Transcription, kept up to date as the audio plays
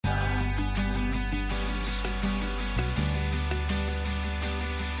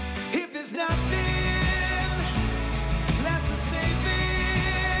There's nothing that's a safe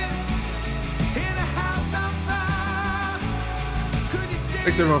in a house on fire. Could you stay?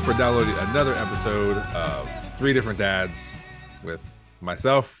 Thanks everyone for downloading another episode of Three Different Dads with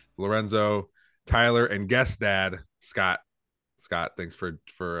myself, Lorenzo, Tyler, and guest dad Scott. Scott, thanks for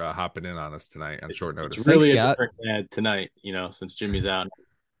hopping in on us tonight on short notice. It's really Thanks, a Scott. different dad tonight, since Jimmy's out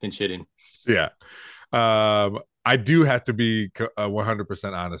pinch hitting. Yeah. I do have to be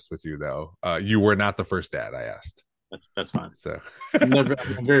 100% honest with you, though. You were not the first dad I asked. That's fine. So I'm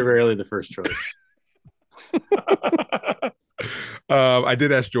very rarely the first choice. I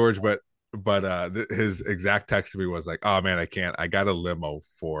did ask George, but his exact text to me was like, "Oh man, I can't. I got a limo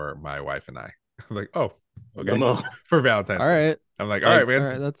for my wife and I." I'm like, "Oh, okay." Limo. For Valentine's. All Day. right. I'm like, "All right, man." All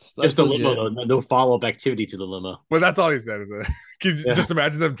right, that's It's a legit. limo, though. No follow-up activity to the limo. Well, that's all he said. Can you Yeah. just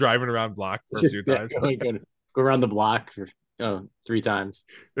imagine them driving around block for a few times? Go around the block for 3 times.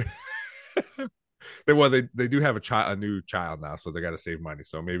 They do have a new child now, so they got to save money.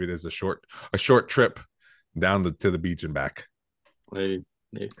 So maybe there's a short trip down to the beach and back. Maybe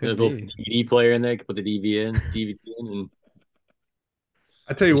a Could little be. DVD player in there. Put the DVD in, and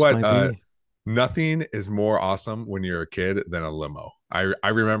I tell you This what, might be. nothing is more awesome when you're a kid than a limo. I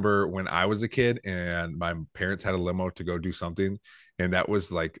remember when I was a kid and my parents had a limo to go do something, and that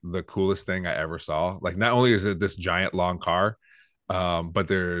was like the coolest thing I ever saw. Like, not only is it this giant long car, but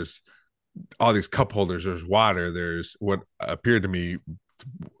there's all these cup holders, there's water, there's what appeared to me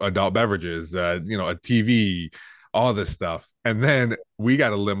adult beverages, a TV, all this stuff. And then we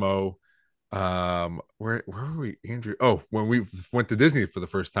got a limo. Where were we, Andrew? Oh, when we went to Disney for the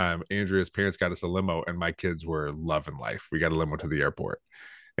first time, Andrea's parents got us a limo, and my kids were loving life. We got a limo to the airport,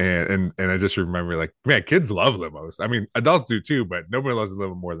 and I just remember, like, man, kids love limos. I mean, adults do too, but nobody loves a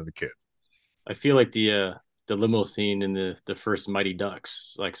limo more than a kid. I feel like the limo scene in the first Mighty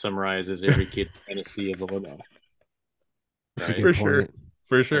Ducks like summarizes every kid's fantasy of a limo. That's a Right? good For sure. point.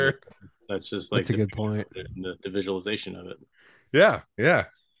 For sure. So that's just like That's a good point. the visualization of it. Yeah.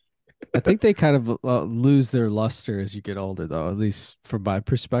 I think they kind of lose their luster as you get older, though. At least from my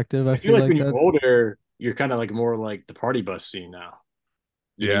perspective, I I feel like when that. you're older, you're kind of like more like the party bus scene now.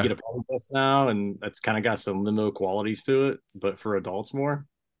 You Yeah. get a party bus now, and that's kind of got some limo qualities to it, but for adults more.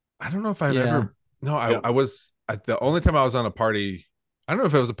 I don't know if I've Yeah. ever. No, I was the only time I was on a party. I don't know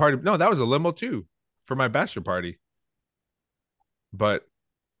if it was a party. No, that was a limo too for my bachelor party. But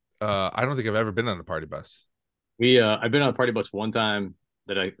I don't think I've ever been on a party bus. I've been on a party bus one time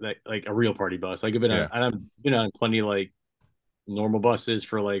that like a real party bus. Like I've been on plenty like normal buses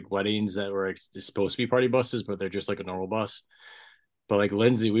for like weddings that were like, supposed to be party buses, but they're just like a normal bus. But like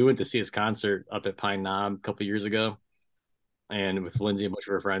Lindsay, we went to see his concert up at Pine Knob a couple years ago, and with Lindsay and a bunch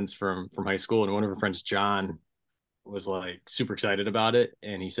of her friends from high school, and one of her friends, John, was like super excited about it,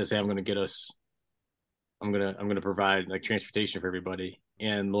 and he says, "Hey, I'm gonna provide like transportation for everybody."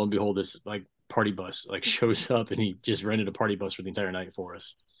 And lo and behold, this like party bus like shows up, and he just rented a party bus for the entire night for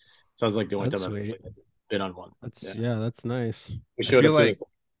us. So I was like the only That's time sweet. I've been on one. That's that's nice. We showed feel up to like- the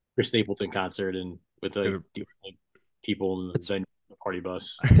Chris Stapleton concert and with like It- people in the venue, the party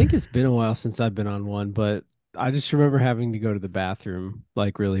bus. I think it's been a while since I've been on one, but I just remember having to go to the bathroom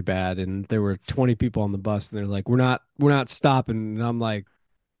like really bad, and there were 20 people on the bus, and they're like, "We're not stopping," and I'm like,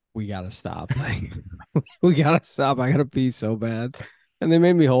 "We gotta stop! Like, we gotta stop! I gotta pee so bad," and they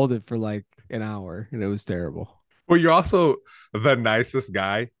made me hold it for like an hour, and it was terrible. Well, you're also the nicest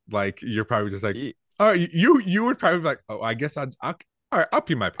guy. Like, you're probably just like, all right, you would probably be like, oh, I guess all right, I'll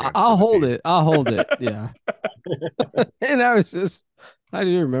pee my pants. I'll hold it. I'll hold it. Yeah. And I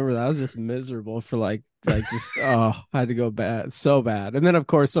do remember that. I was just miserable for like just I had to go bad, so bad. And then of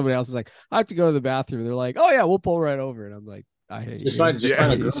course somebody else is like, I have to go to the bathroom. They're like, oh yeah, we'll pull right over. And I'm like, I hate Just you. find Yeah. find I a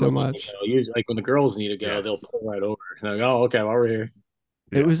hate girl you so to much. go. Usually, like when the girls need to go, Yes. they'll pull right over. And like, oh, okay, while we're here.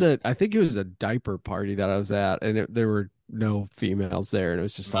 It was I think it was a diaper party that I was at, and there were no females there, and it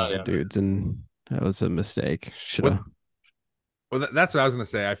was just all yeah. dudes, and that was a mistake. Should have. Well, that's what I was gonna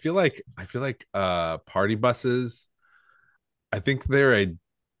say. I feel like party buses, I think they're a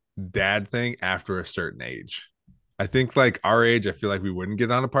dad thing after a certain age. I think like our age, I feel like we wouldn't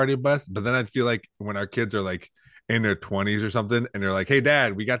get on a party bus, but then I feel like when our kids are like in their 20s or something, and they're like, "Hey,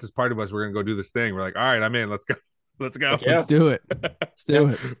 Dad, we got this party bus. We're gonna go do this thing." We're like, "All right, I'm in. Let's go. Let's go." Yeah. Let's do it. Let's do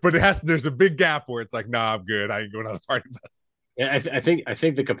it. But there's a big gap where it's like, "Nah, I'm good. I ain't going on a party bus." Yeah, I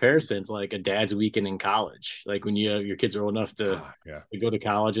think the comparison's like a dad's weekend in college. Like when your kids are old enough to go to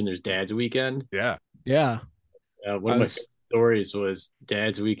college and there's dad's weekend. Yeah. Yeah. One of my favorite stories was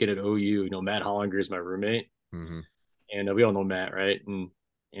dad's weekend at OU. Matt Hollinger is my roommate, and we all know Matt, right? And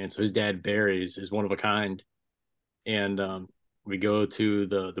so his dad Barry is one of a kind, and we go to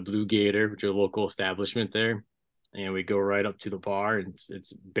the Blue Gator, which is a local establishment there, and we go right up to the bar, and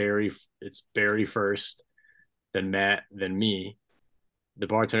it's Barry first, then Matt, then me. The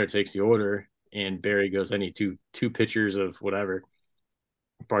bartender takes the order, and Barry goes, "I need two pitchers of whatever."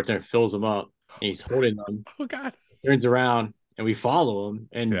 The bartender fills them up, and he's holding them. Oh God. Turns around, and we follow him,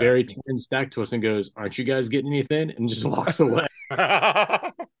 and Yeah. Barry turns back to us and goes, "Aren't you guys getting anything?" And just walks away.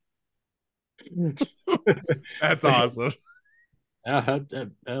 That's awesome.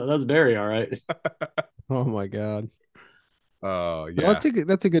 That's Barry, all right. Oh my God. Oh No, yeah.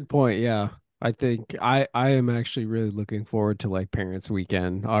 that's a good point. Yeah. I think I am actually really looking forward to like parents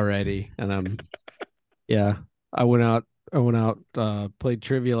weekend already. And yeah, I went out, played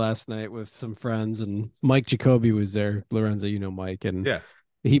trivia last night with some friends, and Mike Jacoby was there. Lorenzo, you know Mike, and Yeah.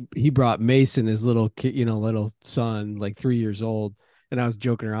 he brought Mason, his little kid, little son, like 3 years old, and I was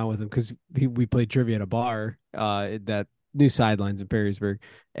joking around with him because we played trivia at a bar, at that new sidelines in Perrysburg,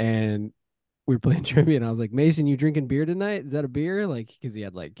 and we were playing trivia, and I was like, Mason, you drinking beer tonight? Is that a beer? Like, because he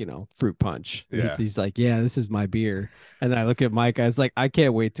had like fruit punch. And Yeah. he's like, yeah, this is my beer. And then I look at Mike, I was like, I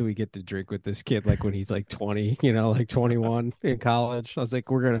can't wait till we get to drink with this kid, like when he's like 20, like 21 in college. I was like,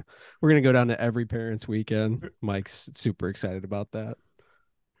 we're gonna go down to every parents' weekend. Mike's super excited about that.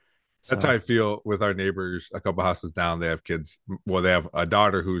 That's So, how I feel with our neighbors. A couple houses down, they have kids. Well, they have a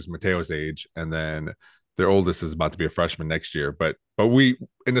daughter who's Mateo's age, and then their oldest is about to be a freshman next year. But we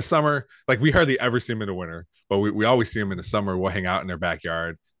in the summer, like we hardly ever see them in the winter, but we always see them in the summer. We'll hang out in their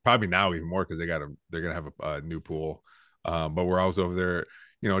backyard. Probably now even more because they're gonna have a new pool. But we're always over there,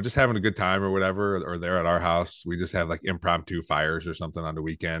 just having a good time or whatever. Or they're at our house. We just have like impromptu fires or something on the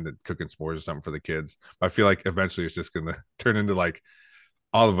weekend, and cooking s'mores or something for the kids. But I feel like eventually it's just gonna turn into like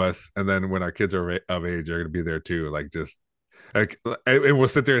all of us, and then when our kids are of age, they're gonna be there too. Like just like, and we'll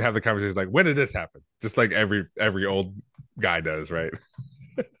sit there and have the conversation like, when did this happen? Just like every old guy does, right?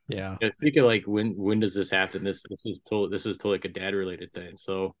 yeah. Yeah, speaking of like when does this happen? This is totally like a dad related thing.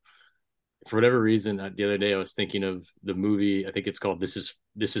 So for whatever reason, the other day I was thinking of the movie. I think it's called This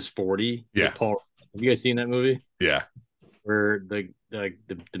is 40. Yeah. With Paul. Have you guys seen that movie? Yeah, Where the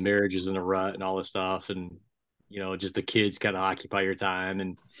marriage is in a rut and all this stuff, and just the kids kind of occupy your time.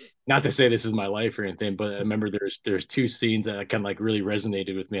 And not to say this is my life or anything, but I remember there's two scenes that kind of like really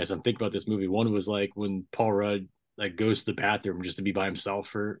resonated with me as I'm thinking about this movie. One was like when Paul Rudd like goes to the bathroom just to be by himself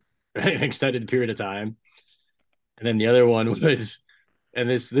for an extended period of time, and then the other one was, and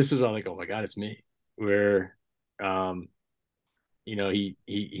this is all like, oh my God, it's me. Where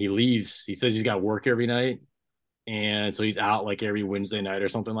he leaves. He says he's got work every night, and so he's out like every Wednesday night or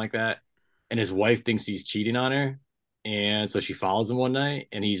something like that. And his wife thinks he's cheating on her, and so she follows him one night,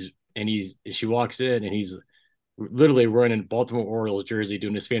 and she walks in, and he's literally wearing a Baltimore Orioles jersey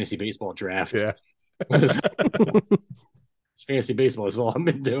doing his fantasy baseball draft. yeah. It's fantasy baseball is all I've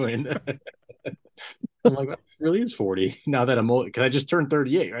been doing. I'm like, this really is 40 now that I'm old, because I just turned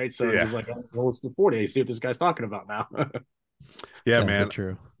 38, right? So Yeah. I'm just like, well, it's the 40. I see what this guy's talking about now. Yeah, Exactly man.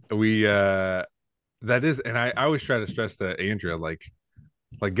 true. We that is, and I always try to stress to Andrea, like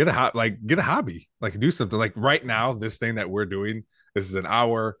get a hobby, like do something. Like right now, this thing that we're doing, this is an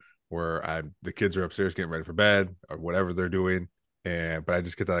hour where the kids are upstairs getting ready for bed or whatever they're doing, but I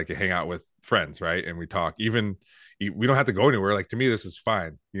just get to like hang out with friends, right? And we talk. Even we don't have to go anywhere. Like to me, this is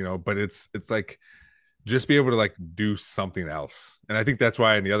fine, But it's like just be able to like do something else. And I think that's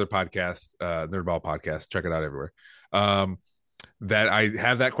why in the other podcast, Nerdball podcast, check it out everywhere. That I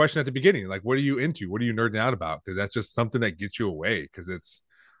have that question at the beginning, like, what are you into? What are you nerding out about? Because that's just something that gets you away. Because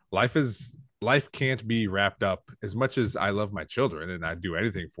life can't be wrapped up. As much as I love my children and I do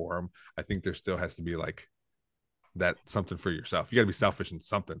anything for them, I think there still has to be like that something for yourself. You got to be selfish in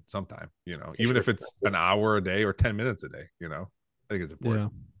something sometime, even if it's an hour a day or 10 minutes a day, I think it's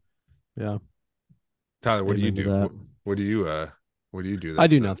important. Yeah. Tyler, what do you Amen to do? that. What do you do? I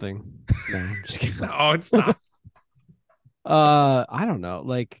do nothing. No, I'm just kidding. No, it's not. I don't know.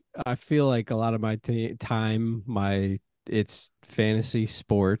 Like, I feel like a lot of my time, it's fantasy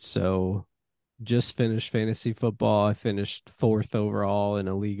sports. So just finished fantasy football. I finished 4th overall in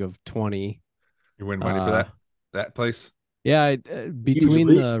a league of 20. You win money for that place? Yeah, between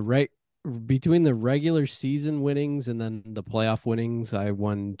Usually. between the regular season winnings and then the playoff winnings, I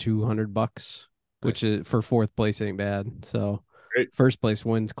won $200, which Nice. is for 4th place ain't bad. So Great. first place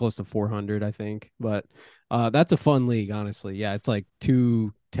wins close to 400, I think. But that's a fun league, honestly. Yeah, it's like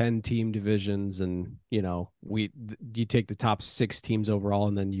 2 10-team divisions, and you take the top 6 teams overall,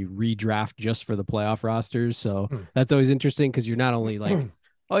 and then you redraft just for the playoff rosters. So that's always interesting because you're not only like,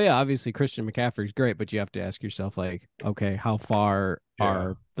 oh yeah, obviously Christian McCaffrey's great, but you have to ask yourself like, okay, how far Yeah.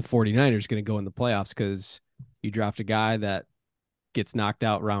 are the 49ers going to go in the playoffs? Because you draft a guy that gets knocked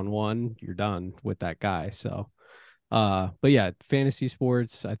out round 1, you're done with that guy. So, but yeah, fantasy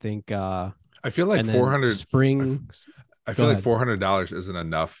sports, I think, I feel like and then 400 spring. I Go feel like ahead. $400 isn't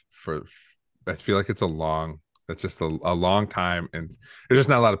enough for. I feel like it's that's just a long time, and there's just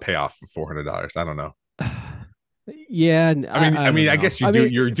not a lot of payoff for $400. I don't know. Yeah, I don't I know. guess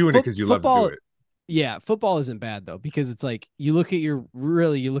you're doing it because you love to do Football, it. yeah, football isn't bad though, because it's like you look at your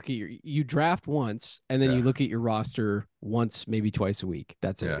you draft once and then Yeah, you look at your roster once, maybe twice a week.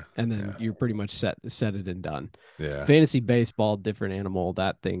 That's yeah, it. And then yeah, you're pretty much set it and done. yeah, Fantasy baseball, different animal.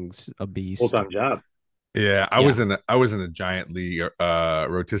 That thing's a beast. Full-time job. yeah. Yeah. I was in a giant league,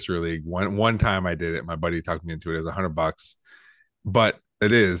 rotisserie league. One time I did it. My buddy talked me into it. It was $100, but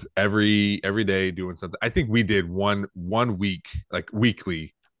it is every day doing something. I think we did one week, like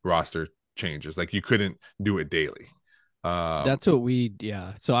weekly roster changes. Like you couldn't do it daily. That's what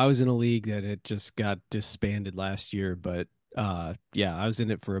yeah. So I was in a league that it just got disbanded last year, but yeah, I was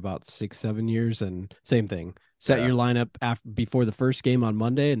in it for about 6-7 years, and same thing. Set Yeah, your lineup before the first game on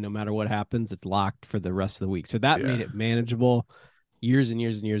Monday, and no matter what happens, it's locked for the rest of the week. So that made yeah. it manageable. Years and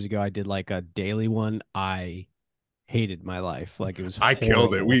years and years ago, I did like a daily one. I hated my life. Like it was I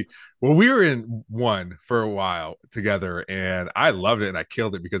killed it. horrible. We were in one for a while together, and I loved it, and I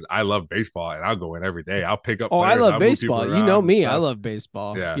killed it because I love baseball, and I'll go in every day. I'll pick up Oh, I players, love I'll move people baseball. You know around and me. I stuff. love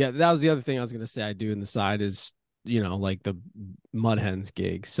baseball. Yeah, Yeah, that was the other thing I was gonna say I do in the side is, like the Mud Hens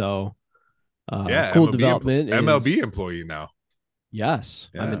gig. So yeah. cool development MLB is, employee now. yes,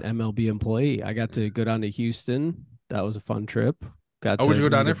 I'm Yeah. an MLB employee. I got to go down to Houston. That was a fun trip. Got Oh, would to you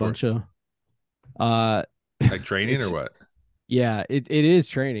go down meet a there for? bunch of uh Like training or it's what? yeah, it is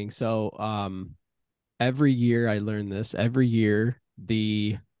training. So every year I learn this. Every year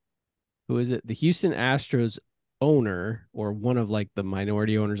the who is it? The Houston Astros owner, or one of like the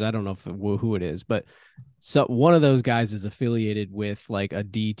minority owners. I don't know who it is, but so one of those guys is affiliated with like a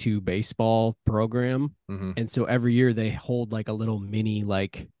D2 baseball program. Mm-hmm. And so every year they hold like a little mini,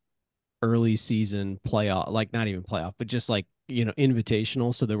 like early season playoff, like not even playoff, but just like,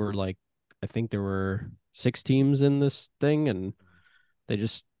 invitational. So there were like, I think there were 6 teams in this thing, and they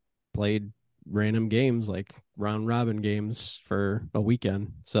just played random games, like round robin games for a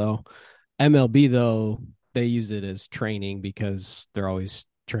weekend. So MLB though, they use it as training because they're always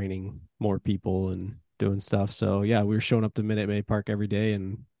training more people and doing stuff. So yeah, we were showing up to Minute Maid Park every day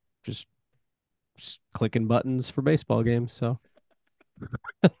and just clicking buttons for baseball games. So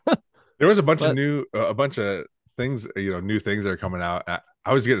There was a bunch of but a bunch of things, new things that are coming out.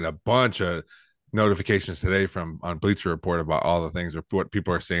 I was getting a bunch of notifications today from on Bleacher Report about all the things, or what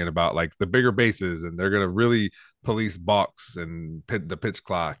people are saying about like the bigger bases, and they're gonna really police balks and the pitch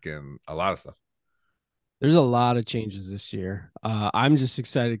clock and a lot of stuff. there's a lot of changes this year. I'm just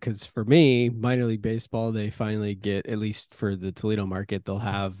excited because for me, minor league baseball, they finally get, at least for the Toledo market, they'll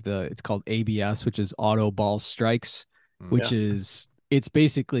have it's called ABS, which is auto ball strikes, which is, it's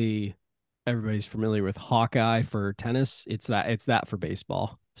basically, everybody's familiar with Hawkeye for tennis. It's that for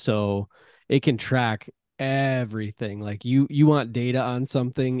baseball. So it can track everything. Like you want data on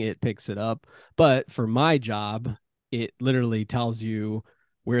something, it picks it up. But for my job, it literally tells you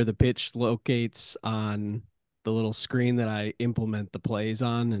where the pitch locates on the little screen that I implement the plays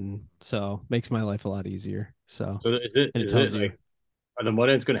on, and so makes my life a lot easier. So is and it is tells it you. like, are the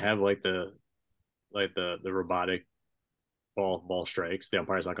Mudheads going to have like the robotic ball strikes? The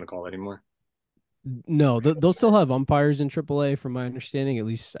umpire's not going to call it anymore. No, they'll still have umpires in AAA, from my understanding. At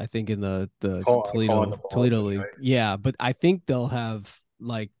least I think in the Calling the balls Toledo for League. strikes. Yeah, but I think they'll have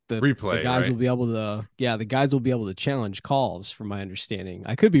like the Replay, guys right? will be able to. Yeah, the guys will be able to challenge calls, from my understanding.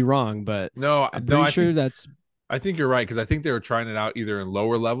 I could be wrong, but No, I'm no, pretty sure I think you're right, because I think they were trying it out either in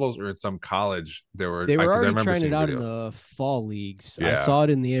lower levels or in some college. they were Because I already remember trying seeing it out in video. the fall leagues. I Yeah, saw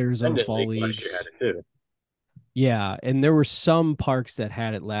it in the Arizona Independent fall league last year leagues. had it too. Yeah, and there were some parks that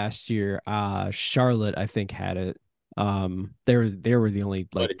had it last year. Charlotte, I think, had it. They were the only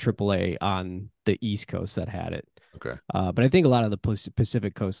like But AAA on the East Coast that had it. okay. But I think a lot of the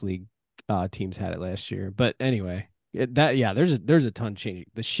Pacific Coast League teams had it last year. But anyway, there's a ton changing.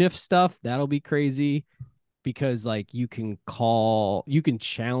 The shift stuff, that'll be crazy, because like you can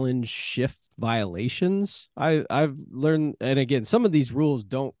challenge shift violations. I've learned, and again, some of these rules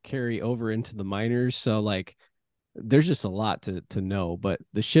don't carry over into the minors, so like there's just a lot to know. But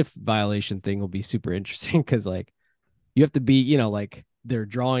the shift violation thing will be super interesting, because like you have to be, like they're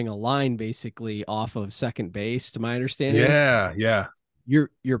drawing a line basically off of second base, to my understanding. Yeah, yeah.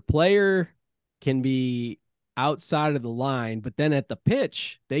 Your player can be outside of the line, but then at the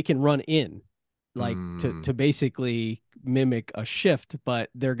pitch they can run in, like to basically mimic a shift, but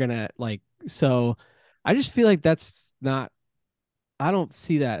they're gonna like, so I just feel like that's not I don't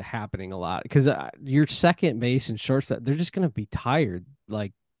see that happening a lot because your second base and shortstop, they're just gonna be tired.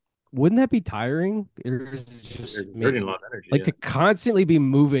 Like, wouldn't that be tiring? Or is it just They're me? burning a lot of energy. Like to constantly be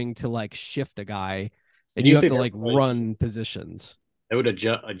moving to like shift a guy, and you have to like run positions. They would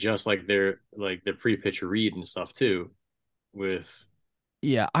adjust like their pre-pitch read and stuff too. With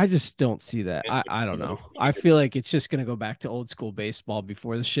Yeah, I just don't see that. I don't know. I feel like it's just gonna go back to old school baseball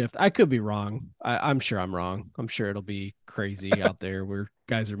before the shift. I could be wrong. I'm sure I'm wrong. I'm sure it'll be crazy out there where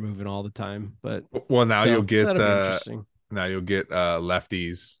guys are moving all the time. But well, now so, you'll get interesting. Now you'll get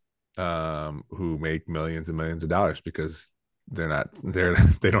lefties who make millions and millions of dollars because they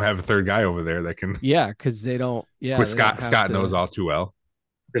don't have a third guy over there that can. Yeah, because they don't. Yeah, Scott knows all too well.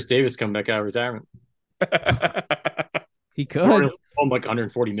 Chris Davis come back out of retirement. He could like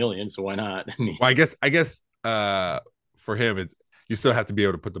 140 million, so why not? I mean, well, I guess for him, you still have to be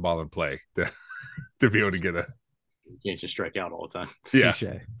able to put the ball in play to be able to get a. You can't just strike out all the time. Yeah.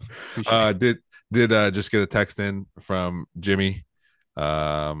 Touché. Did just get a text in from Jimmy.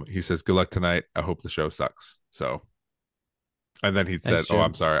 He says, "Good luck tonight. I hope the show sucks." So, and then he said, Thanks, Jim. "Oh,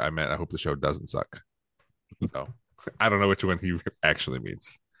 I'm sorry. I meant I hope the show doesn't suck." So, I don't know which one he actually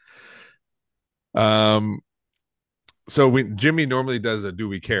means. So Jimmy normally does a "Do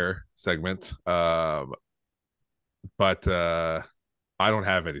We Care" segment, but I don't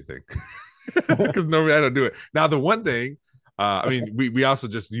have anything because normally I don't do it. Now the one thing, I mean, we also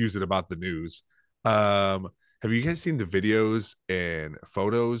just use it about the news. Have you guys seen the videos and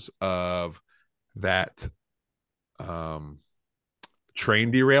photos of that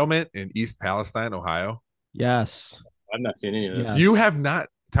train derailment in East Palestine, Ohio? Yes. I've not seen any of this. Yes. You have not,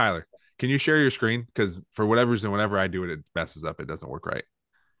 Tyler. Can you share your screen? Because for whatever reason, whenever I do it, it messes up. It doesn't work right.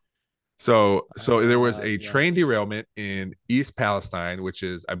 So there was a train derailment in East Palestine, which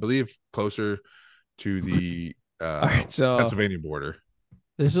is, I believe, closer to the Pennsylvania border.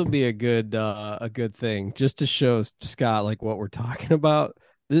 This will be a good thing just to show Scott like what we're talking about.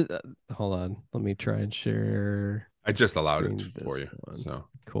 Hold on, let me try and share. I just allowed it for you. So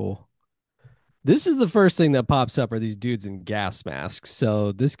cool. This is the first thing that pops up are these dudes in gas masks.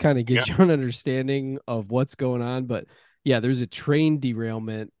 So this kind of gives you an understanding of what's going on. But yeah, there's a train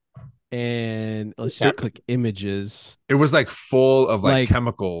derailment, and let's just click images. It was like full of like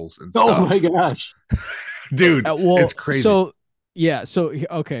chemicals and stuff. Oh my gosh, dude, it's crazy. So yeah, so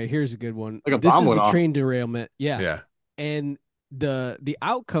okay, here's a good one. Like this is the train derailment. Yeah, yeah, and the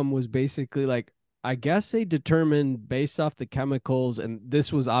outcome was basically like, I guess they determined based off the chemicals, and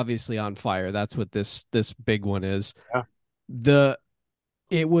this was obviously on fire. That's what this big one is. Yeah.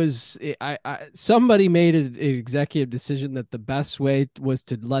 Somebody made an executive decision that the best way was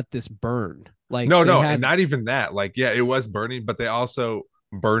to let this burn. Like and not even that. Like, yeah, it was burning, but they also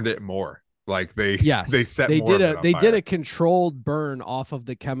burned it more. Like they did a controlled burn off of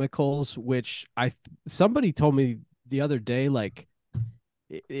the chemicals, which somebody told me the other day, like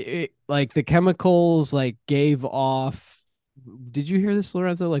like the chemicals like gave off. Did you hear this,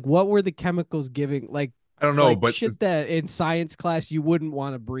 Lorenzo? Like, what were the chemicals giving? Like, I don't know, like but shit that in science class you wouldn't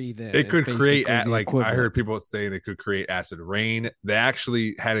want to breathe in. It could create like I heard people saying it could create acid rain. They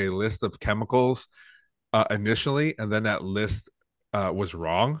actually had a list of chemicals initially, and then that list was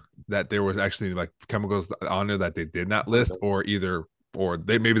wrong. That there was actually like chemicals on there that they did not list, or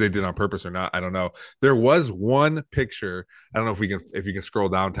maybe they did on purpose or not. I don't know. There was one picture. I don't know if you can scroll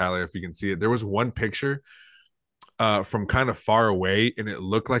down, Tyler, if you can see it. There was one picture from kind of far away, and it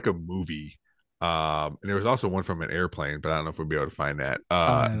looked like a movie. And there was also one from an airplane, but I don't know if we'll be able to find that.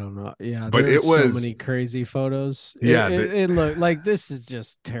 I don't know. Yeah, but it was so many crazy photos. Yeah, it looked like this is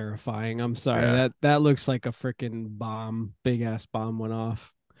just terrifying. I'm sorry. Yeah. That looks like a freaking bomb. Big ass bomb went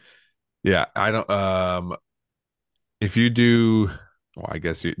off. Yeah, I don't. If you do, well, I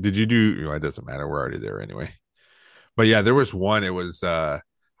guess did you do? It doesn't matter. We're already there anyway. But yeah, there was one. It was I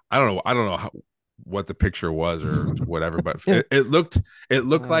don't know what the picture was or whatever, but it looked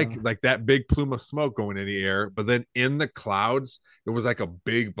like that big plume of smoke going in the air, but then in the clouds it was like a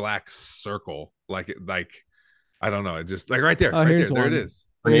big black circle, like I don't know, it just like right there, there it is.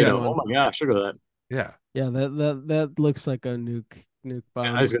 Oh my gosh, look at that. Yeah, that looks like a nuke bomb.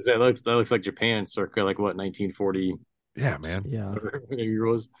 I was gonna say that looks like Japan circa like what 1940. Yeah, man. Yeah,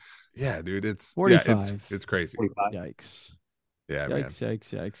 yeah, dude, it's 45. It's crazy. 45. Yikes. Yeah,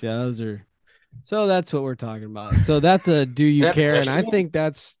 yikes. Yeah, those are. So that's what we're talking about. So that's a do you care? And I think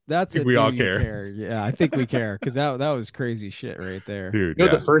that's a we do all you care. Yeah, I think we care because that was crazy shit right there. Dude,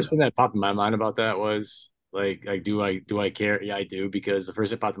 the first thing that popped in my mind about that was like do I care? Yeah, I do, because the first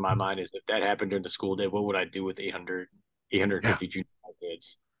thing that popped in my mind is if that happened during the school day, what would I do with 850 junior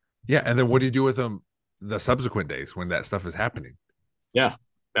kids? Yeah, and then what do you do with them the subsequent days when that stuff is happening? Yeah,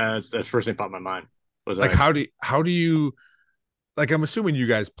 that's the first thing popped in my mind. Was Like, like, how do you, like, I'm assuming you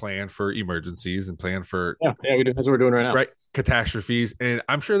guys plan for emergencies and plan for yeah, we do. That's what we're doing right now. right catastrophes, and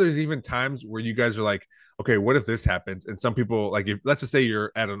I'm sure there's even times where you guys are like, okay, what if this happens? And some people, like, if let's just say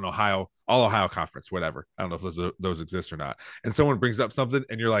you're at an all Ohio conference, whatever, I don't know if those exist or not, and someone brings up something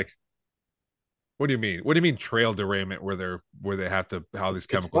and you're like, what do you mean, trail derailment where they have to, how these It's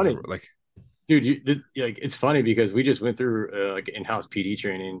chemicals funny, are like. dude. Like, it's funny because we just went through like in-house PD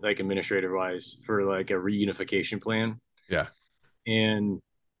training, like administrative wise, for like a reunification plan, Yeah. and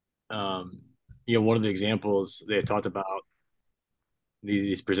um, one of the examples they talked about,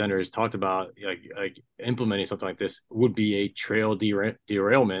 these presenters talked about, like implementing something like this would be a trail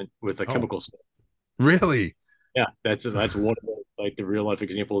derailment with a Oh, chemical spill. really? Yeah, that's one of the real life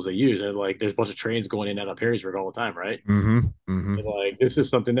examples they use. And like, there's a bunch of trains going in and out of Perrysburg all the time, right? Mm-hmm. Mm-hmm. So like, this is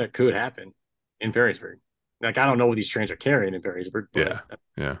something that could happen in Perrysburg. Like, I don't know what these trains are carrying in Perrysburg, but Yeah.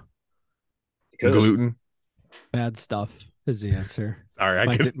 Yeah. it could. Gluten. Bad stuff is the answer. Sorry, I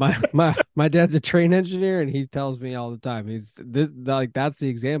My could. my dad's a train engineer, and he tells me all the time. He's this like that's the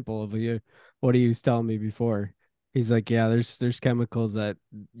example of what he was telling me before. He's like, yeah, there's chemicals that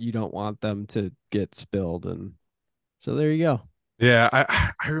you don't want them to get spilled, and so there you go. Yeah,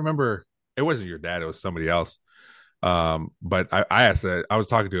 I remember it wasn't your dad, it was somebody else. But I asked that, I was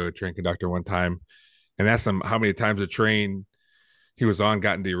talking to a train conductor one time and asked him how many times a train he was on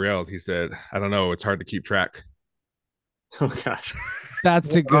gotten derailed. He said, I don't know, it's hard to keep track. Oh gosh.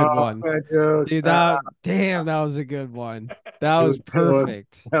 That's a good one, that joke. dude. That was a good one. That That was was a good one.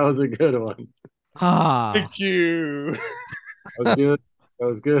 perfect. That was a good one. Ah, Thank you. That was good. That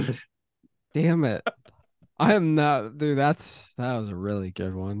was good. damn it. I am not, dude. That was a really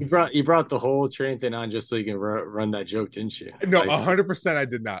good You one. brought the whole train thing on just so you can run that joke, didn't you? No, Nice. 100% I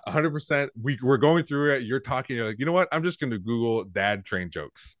did not. 100%. We're going through it. You're talking. You're like, you know what? I'm just going to Google dad train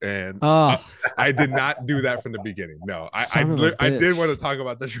jokes, and Oh, I did not do that from the beginning. No, son of a I did want bitch. to talk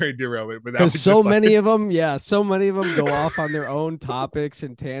about the train derailment, but that Because was so just like many of them, yeah, so many of them go off on their own topics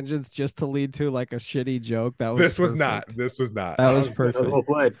and tangents just to lead to like a shitty joke. That was this was not. perfect. This was not. That was That was well perfect.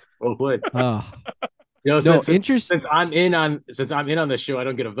 played. Well played. Oh, no, Since interest. I'm in on the show, I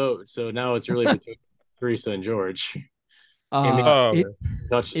don't get a vote. So now it's really between Teresa and George. And maybe Uh, Oh, it man.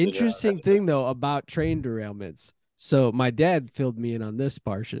 Hutchison. interesting thing though about train derailments. So my dad filled me in on this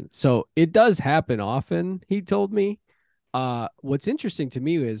portion. So it does happen often, he told me. What's interesting to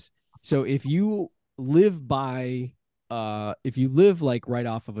me is so if you live like right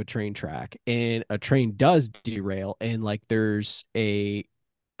off of a train track and a train does derail and like there's a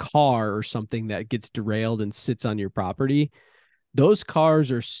car or something that gets derailed and sits on your property, those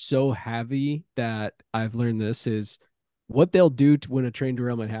cars are so heavy that I've learned this is what they'll do when a train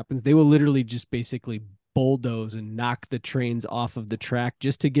derailment happens. They will literally just basically bulldoze and knock the trains off of the track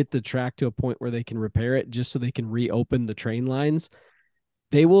just to get the track to a point where they can repair it, just so they can reopen the train lines.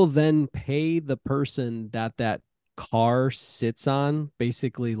 They will then pay the person that car sits on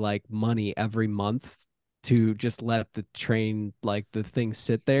basically like money every month to just let the train, like the thing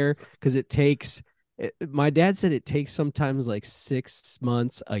sit there, because my dad said it takes sometimes like 6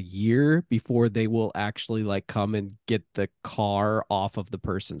 months, a year before they will actually like come and get the car off of the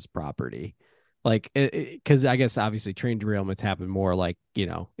person's property. Like, because I guess obviously train derailments happen more like, in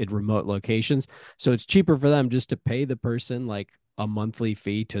remote locations. So it's cheaper for them just to pay the person like a monthly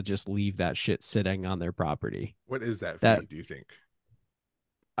fee to just leave that shit sitting on their property. What is that That fee, do you think?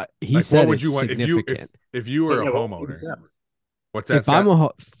 he Like, said what would it's you want significant. if you were a Yeah, homeowner? What's that, If I'm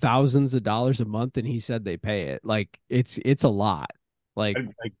Scott? thousands of dollars a month, and he said they pay it, like it's a lot. Like,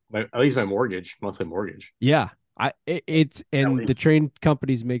 at least my monthly mortgage. yeah, it's At and the least. train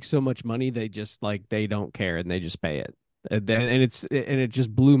companies make so much money, they just like they don't care and they just pay it. And it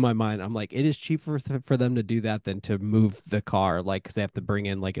just blew my mind. I'm like, it is cheaper for them to do that than to move the car, like because they have to bring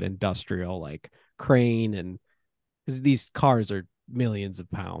in like an industrial like crane, and because these cars are millions of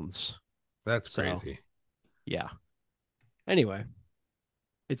pounds. That's So crazy. yeah. Anyway,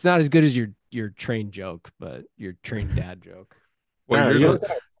 it's not as good as your train joke, but your train dad joke. Well, Tyler, yours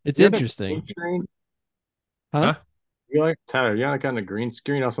It's you have a interesting, green screen? huh? Huh? You're like Tyler. You're like on the green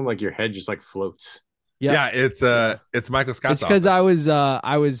screen. Also, like your head just like floats. Yeah. Yeah, it's Michael Scott's It's because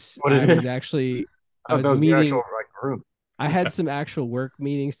office. What it is? actually I I thought that was was the actual meeting. like room. I had some actual work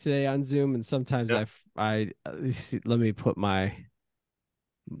meetings today on Zoom, and sometimes Yeah. let me put my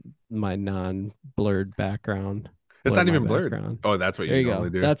non-blurred background. It's Blur not my even blurred. background. Oh, that's what There you you normally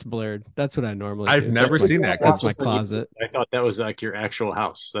go. do. That's blurred. That's what I normally I've do. never seen that, That's guys. my closet. I thought that was like your actual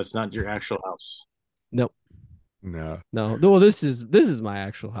house. That's not your actual house. Nope. No. No. Well, this is my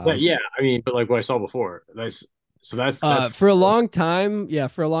actual house. But yeah, I mean, but like what I saw before, So that's for a long time. Yeah,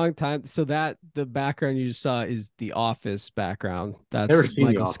 for a long time. So that the background you just saw is the Office background. never That's seen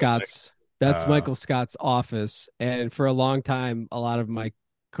the Michael office. Scott's. That's Uh, Michael Scott's office. And for a long time, a lot of my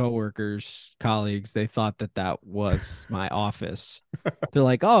coworkers, colleagues, they thought that that was my office. They're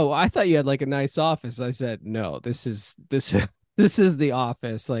like, "Oh, I thought you had like a nice office." I said, "No, this this is the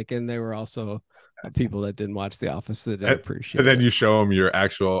office." Like, and they were also people that didn't watch The Office that didn't and appreciate then it. you show them your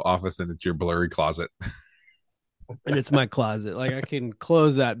actual office, and it's your blurry closet. And it's my closet. Like I can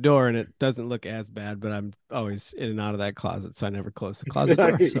close that door and it doesn't look as bad, but I'm always in and out of that closet, so I never close the closet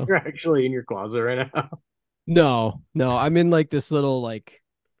door. So You're actually in your closet right now. no, I'm in like this little like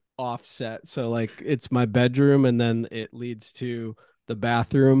offset. So like it's my bedroom and then it leads to the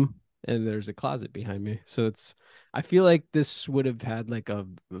bathroom and there's a closet behind me. So it's I feel like this would have had like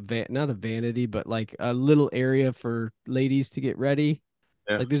not a vanity, but like a little area for ladies to get ready.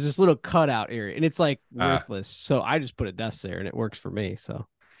 Yeah. Like there's this little cutout area and it's like Uh, worthless. So I just put a desk there and it works for me. So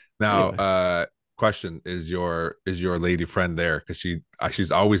Now, anyway. question is your lady friend there? Because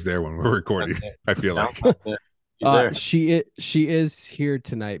she's always there when we're recording. I feel like. Yeah. She's there. She is here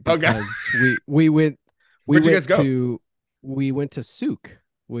tonight Okay. because we went Where'd you guys go? we went to Souk,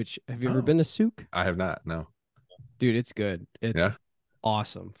 which have you ever Oh. been to Souk? I have not. No. Dude, it's good. It's Yeah.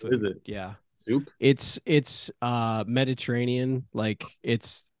 awesome food. What is it? Yeah. Soup? It's Mediterranean. Like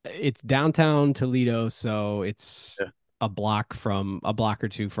it's downtown Toledo, so it's Yeah. a block or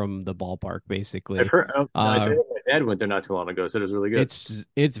two from the ballpark, basically. I've heard. I Uh, tell you, my dad went there not too long ago. Said it was really good.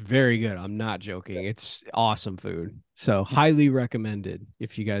 It's very good. I'm not joking. It's awesome food. So highly recommended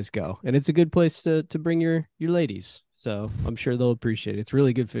if you guys go. And it's a good place to bring your ladies. So I'm sure they'll appreciate it. It's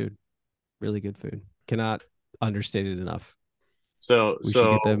really good food. Really good food. Cannot understate it enough. So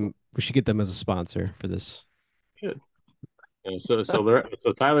We should get them as a sponsor for this. Good. So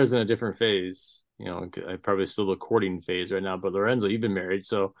Tyler's in a different phase. I probably still the courting phase right now. But Lorenzo, you've been married,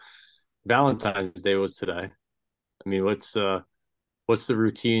 so Valentine's Day was today. I mean, what's the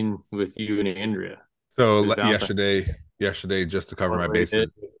routine with you and Andrea? So Is yesterday, just to cover my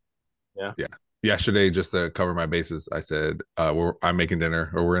bases. Yeah. Yeah. Yesterday, just to cover my bases, I said, I'm making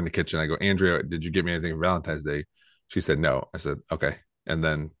dinner or we're in the kitchen. I go, Andrea, did you get me anything for Valentine's Day? She said, no. I said, okay. And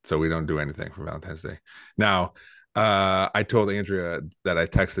then, so we don't do anything for Valentine's Day. Now, I told Andrea that I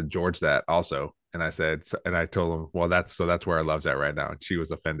texted George that also. And and I told him, well, that's where our love's at right now. And she was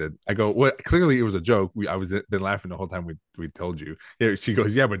offended. I go, well, clearly it was a joke. I was been laughing the whole time we told you. She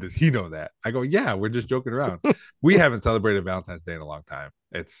goes, yeah, but does he know that? I go, yeah, we're just joking around. We haven't celebrated Valentine's Day in a long time.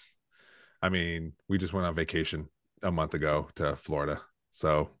 I mean, we just went on vacation a month ago to Florida.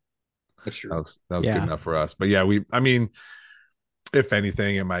 So That's true. that was good enough for us. But yeah, I mean, if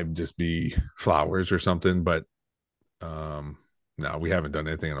anything, it might just be flowers or something, but no, we haven't done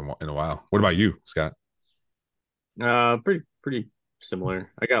anything in a while. What about you, Scott? Pretty similar.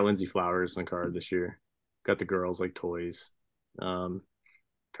 I got Lindsay flowers on card this year. Got the girls like toys,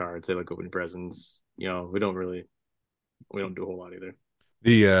 cards. They like opening presents. We don't do a whole lot either.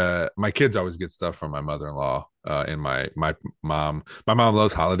 My kids always get stuff from my mother-in-law and my mom. My mom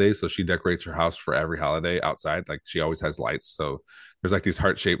loves holidays, so she decorates her house for every holiday outside. Like she always has lights. So there's like these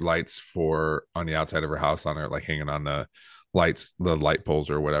heart-shaped lights on the outside of her house on her, like hanging on the light poles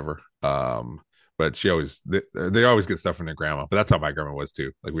or whatever. But they always get stuff from their grandma. But that's how my grandma was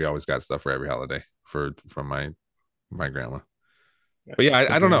too. Like we always got stuff for every holiday from my grandma. But yeah,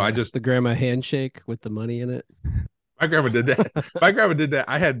 I don't know. I just the grandma handshake with the money in it. My grandma did that. My grandma did that.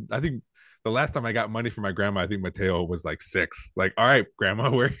 I think the last time I got money from my grandma, I think Mateo was like 6. Like, all right,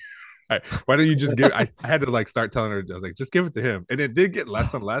 grandma, why don't you just give? I had to like start telling her. I was like, just give it to him, and it did get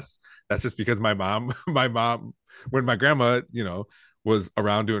less and less. That's just because my mom, when my grandma, was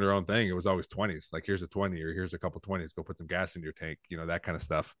around doing her own thing, it was always 20s. Like, here's a 20, or here's a couple 20s. Go put some gas in your tank, that kind of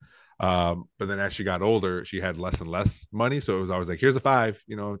stuff. But then as she got older, she had less and less money, so it was always like, here's a 5,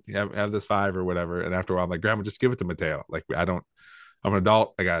 have this 5 or whatever. And after a while, I'm like, grandma, just give it to Mateo. Like, I'm an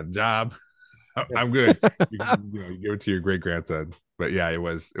adult. I got a job. I'm good. You give it to your great grandson. But yeah, it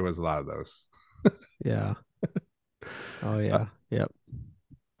was a lot of those. Yeah. Oh yeah. Yep.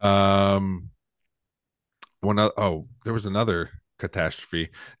 There was another catastrophe.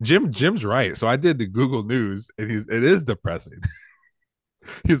 Jim's right. So I did the Google News, and it is depressing.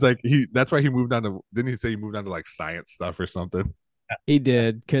 He's like that's why he moved on to. Didn't he say he moved on to like science stuff or something? He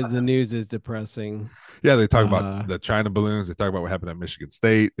did, because the news is depressing. Yeah, they talk about the China balloons. They talk about what happened at Michigan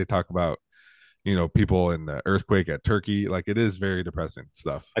State. They talk about people in the earthquake at Turkey. Like, it is very depressing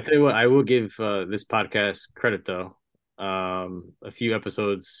stuff. I tell you what, I will give this podcast credit though. A few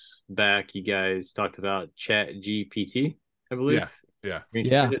episodes back, you guys talked about Chat GPT, I believe.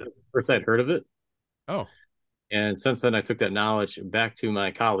 Yeah. First I'd heard of it. Oh. And since then, I took that knowledge back to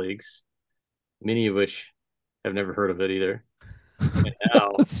my colleagues, many of which have never heard of it either. And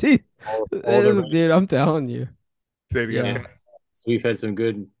now, See, all the dude, I'm telling you. Say it again. Yeah. Scott. so we've had some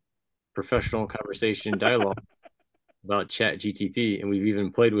good professional conversation dialogue about Chat GTP, and we've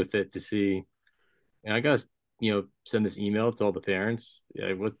even played with it to see. And I guess send this email to all the parents.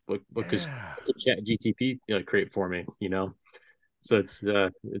 Yeah, what could Chat GTP create for me? So it's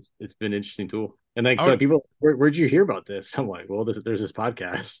been an interesting tool. And like so, people, where'd you hear about this? I'm like, well, there's this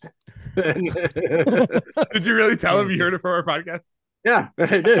podcast. Did you really tell him you heard it from our podcast? Yeah,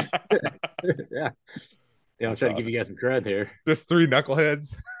 I did. Yeah. I'm trying to give you guys some cred here. Just three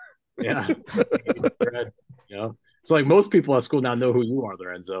knuckleheads. Yeah. Cred, So like most people at school now know who you are,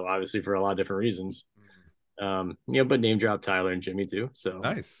 Lorenzo, obviously for a lot of different reasons. But name drop Tyler and Jimmy too. So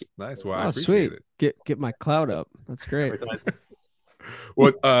nice. Well, I appreciate it. Get my clout up. That's great.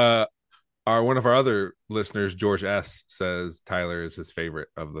 What one of our other listeners, George S, says Tyler is his favorite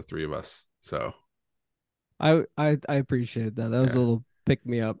of the three of us. So I appreciate that. That was a little pick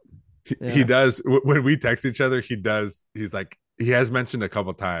me up. He does when we text each other. He's like, he has mentioned a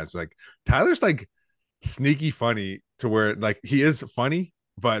couple times, like Tyler's like sneaky funny to where like he is funny,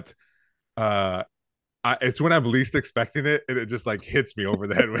 but it's when I'm least expecting it, and it just like hits me over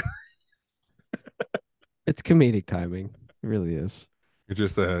the head with. It's comedic timing. It really is. You're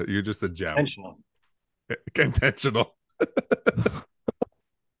just a gem. Intentional.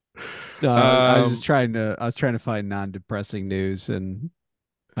 No, I was trying to find non-depressing news, and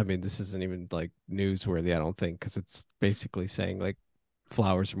I mean, this isn't even like newsworthy, I don't think, because it's basically saying like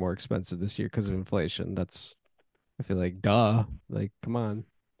flowers are more expensive this year because of inflation. I feel like, duh, like, come on.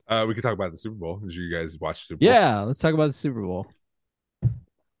 We could talk about the Super Bowl. Did you guys watch the Super Bowl? Yeah, let's talk about the Super Bowl.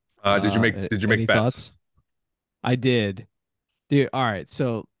 Did you make bets? Thoughts? I did, dude. All right,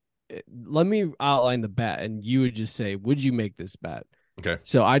 so let me outline the bet, and you would just say, would you make this bet? Okay.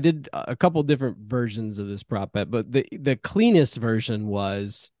 So I did a couple different versions of this prop bet, but the cleanest version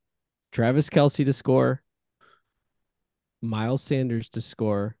was Travis Kelce to score, Miles Sanders to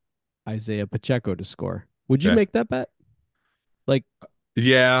score, Isaiah Pacheco to score. Would you make that bet? Like,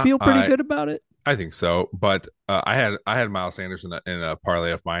 yeah, feel pretty good about it? I think so, but I had Miles Sanders in a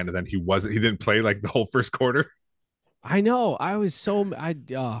parlay of mine, and then he didn't play like the whole first quarter. I know. I was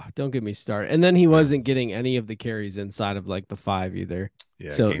don't get me started. And then he wasn't getting any of the carries inside of like the 5 either.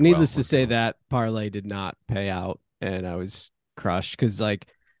 Yeah, so needless to say, that parlay did not pay out, and I was crushed because like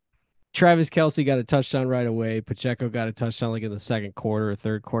Travis Kelce got a touchdown right away. Pacheco got a touchdown like in the second quarter or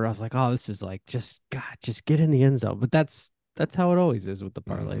third quarter. I was like, oh, this is like just get in the end zone. But that's how it always is with the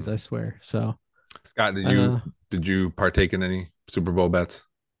parlays, I swear. So Scott, did you partake in any Super Bowl bets?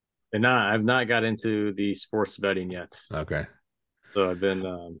 And I've not got into the sports betting yet. Okay. So I've been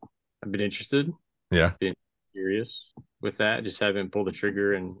interested. Yeah. Been curious with that. Just haven't pulled the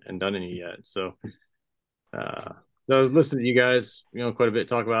trigger and done any yet. So listen to you guys, quite a bit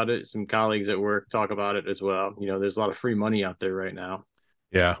talk about it. Some colleagues at work talk about it as well. There's a lot of free money out there right now.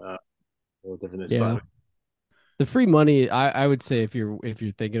 Yeah. A little different this side. The free money, I would say if you're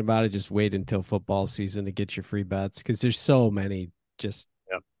thinking about it, just wait until football season to get your free bets, because there's so many just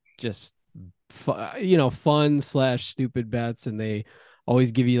fun/stupid bets, and they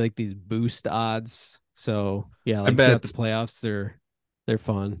always give you like these boost odds. So yeah, like throughout the playoffs, they're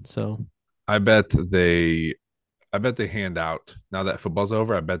fun. So I bet they hand out, now that football's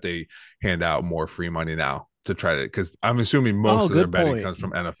over, I bet they hand out more free money now to try to, because I'm assuming most of their betting comes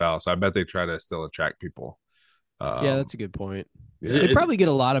from NFL, so I bet they try to still attract people. Yeah, that's a good point. They probably get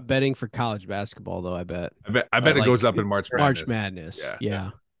a lot of betting for college basketball, though. I bet it goes up in March Madness.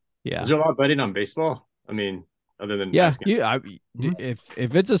 Yeah. Is there a lot of betting on baseball? I mean, other than basketball?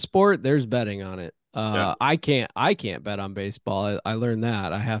 If it's a sport, there's betting on it. I can't bet on baseball. I learned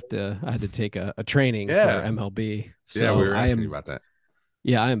that. I had to take a training for MLB. So we were asking you about that.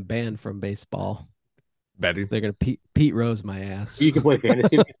 Yeah, I am banned from baseball. Betting? They're gonna Pete Rose my ass. You can play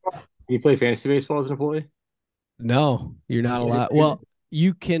fantasy baseball. Can you play fantasy baseball as an employee? No, you're not allowed. Well,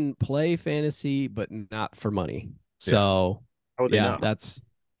 you can play fantasy, but not for money. So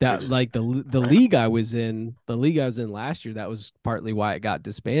that's like the league I was in. The league I was in last year, that was partly why it got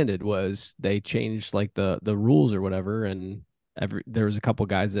disbanded. Was they changed like the rules or whatever, and there was a couple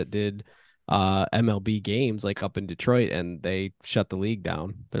guys that did MLB games like up in Detroit, and they shut the league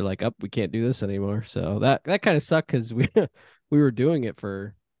down. They're like, we can't do this anymore. So that kind of sucked because we were doing it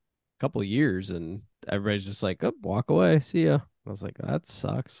for a couple of years, and everybody's just like, walk away, see ya. I was like, that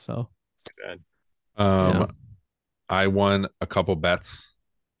sucks. So I won a couple bets.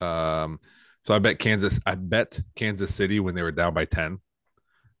 So I bet Kansas City when they were down by 10.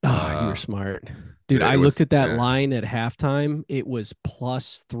 Oh, you were smart. Dude, I looked at that line at halftime. It was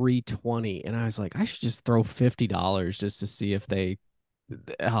plus 320. And I was like, I should just throw $50 just to see if they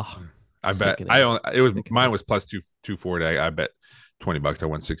I bet mine was plus 240. I bet $20. I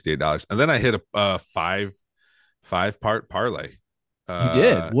won $68. And then I hit a five-part parlay. You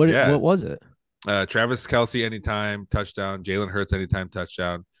did? What was it? Travis Kelce anytime touchdown, Jalen Hurts anytime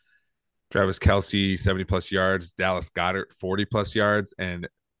touchdown, Travis Kelce 70+ yards, Dallas Goedert 40+ yards, and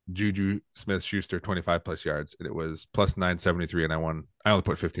Juju Smith-Schuster 25+ yards. And it was plus 973, and I only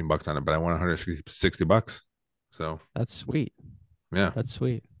put $15 on it, but I won $160. So that's sweet. Yeah, that's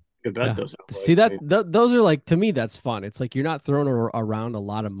sweet. Good bet. Yeah. See those are like, to me, that's fun. It's like you're not throwing around a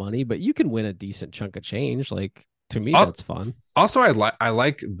lot of money, but you can win a decent chunk of change. Like, to me, that's fun. Also, I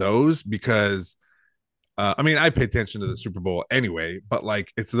like those because I mean, I pay attention to the Super Bowl anyway, but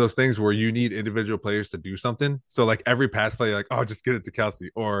like it's those things where you need individual players to do something. So like every pass play, like, oh, just get it to Kelce,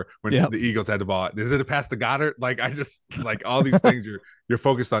 or when the Eagles had the ball, is it a pass to Goddard? Like I just like all these things. You're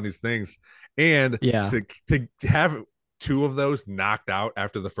focused on these things, and to have two of those knocked out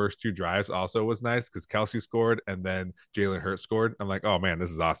after the first two drives also was nice because Kelce scored and then Jalen Hurts scored. I'm like, oh man,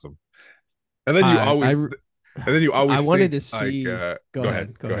 this is awesome. And then you always I wanted to see. Like, go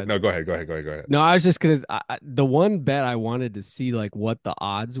ahead. No, go ahead. No, I was just because the one bet I wanted to see like what the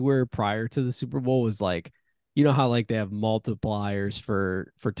odds were prior to the Super Bowl was like, you know how like they have multipliers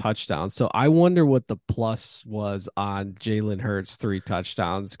for touchdowns. So I wonder what the plus was on Jalen Hurts 3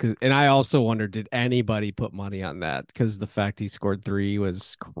 touchdowns. And I also wonder, did anybody put money on that? Because the fact he scored 3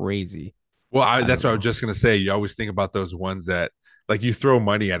 was crazy. Well, that's what I was just gonna say. You always think about those ones that like you throw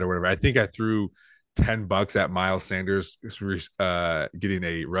money at or whatever. I think I threw $10 at Miles Sanders getting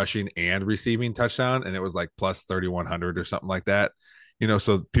a rushing and receiving touchdown, and it was like plus 3,100 or something like that. You know,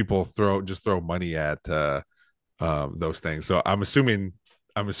 so people just throw money at those things. So I'm assuming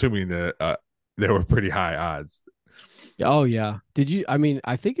that they were pretty high odds. Oh yeah. Did you? I mean,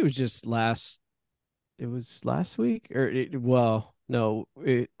 I think it was just last week, or no,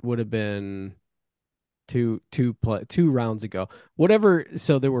 it would have been two rounds ago, whatever.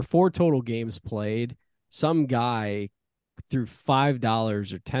 So there were 4 total games played. Some guy threw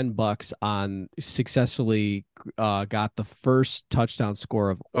 $5 or $10 on successfully got the first touchdown score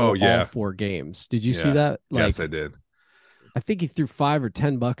of all 4 games. Did you see that? Like, yes, I did. I think he threw $5 or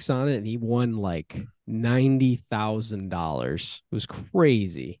 $10 on it, and he won like $90,000. It was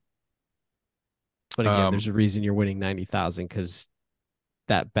crazy. But again, there's a reason you're winning 90,000 because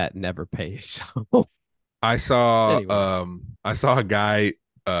that bet never pays. So. I saw a guy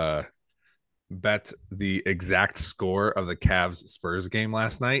bet the exact score of the Cavs Spurs game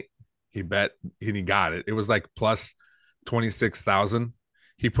last night. He bet and he got it. It was like plus 26,000.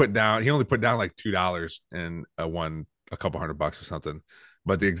 He only put down like $2 and won a couple $100 or something.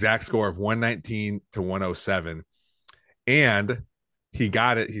 But the exact score of 119 to 107, and he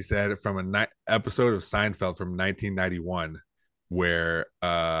got it. He said from an episode of Seinfeld from 1991, where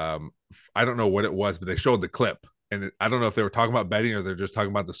I don't know what it was, but they showed the clip, and I don't know if they were talking about betting or they're just talking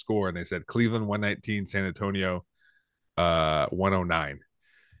about the score. And they said Cleveland 119, San Antonio 109.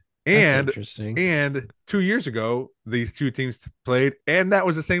 And interesting. And 2 years ago, these two teams played, and that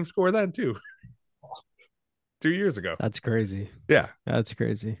was the same score then too. 2 years ago. That's crazy. Yeah, that's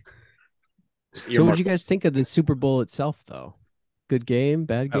crazy. So, what did you guys think of the Super Bowl itself, though? Good game,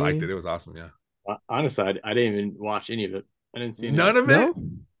 bad game? I liked it. It was awesome. Yeah. Honestly, I didn't even watch any of it. I didn't see none of it. No?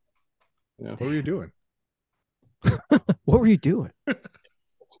 What were you doing? What were you doing?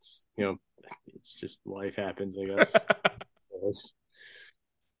 It's just life happens, I guess.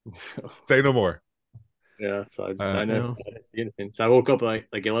 So, say no more. Yeah, so I didn't see anything. So I woke up like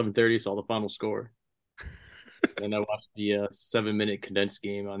 11:30, saw the final score, and I watched the 7-minute condensed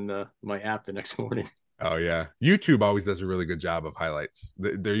game on my app the next morning. Oh yeah, YouTube always does a really good job of highlights.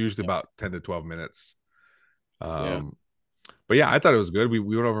 They're usually about 10 to 12 minutes. But yeah, I thought it was good. We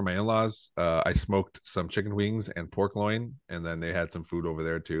went over my in-laws. I smoked some chicken wings and pork loin, and then they had some food over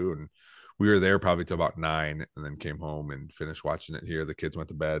there too. And we were there probably till about 9, and then came home and finished watching it here. The kids went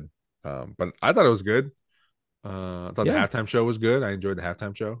to bed. But I thought it was good. I thought the halftime show was good. I enjoyed the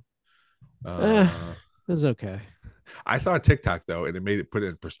halftime show. It was okay. I saw a TikTok though, and it put it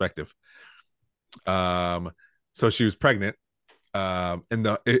in perspective. So she was pregnant. In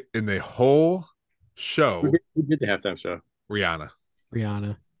the whole show, who did the halftime show? Rihanna.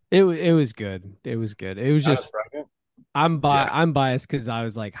 It was good. It was good. It was just I'm biased because I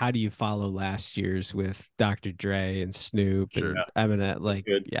was like, how do you follow last year's with Dr. Dre and Snoop and Eminem? Like,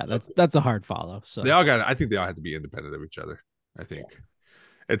 that's a hard follow. So they all got. I think they all had to be independent of each other. I think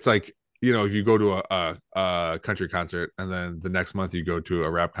it's like if you go to a country concert and then the next month you go to a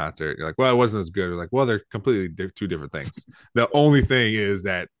rap concert, you're like, well, it wasn't as good. You're like, well, they're completely two different things. The only thing is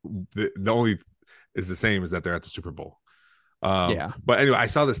that the only is the same is that they're at the Super Bowl. Yeah. But anyway, I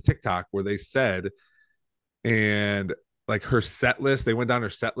saw this TikTok where they said, and like her set list, they went down her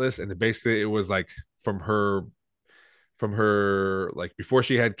set list, and basically it was like from her like before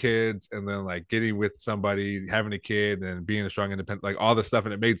she had kids, and then like getting with somebody, having a kid, and being a strong independent, like all this stuff,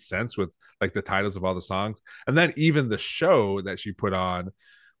 and it made sense with like the titles of all the songs. And then even the show that she put on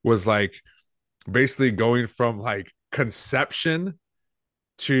was like basically going from like conception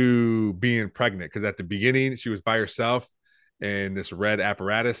to being pregnant, because at the beginning she was by herself in this red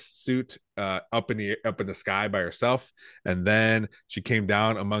apparatus suit, up in the sky by herself, and then she came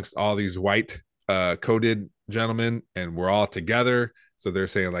down amongst all these white coated gentlemen, and we're all together. So they're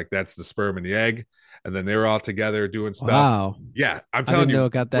saying like that's the sperm and the egg, and then they were all together doing stuff. Wow. Yeah, I'm I telling didn't you, know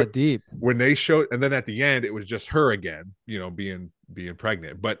it got that deep. when they showed, and then at the end it was just her again, being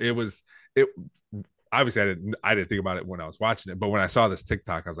pregnant. But it obviously I didn't think about it when I was watching it, but when I saw this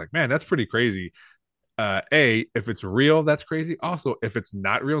TikTok, I was like, man, that's pretty crazy. If it's real, that's crazy. Also, if it's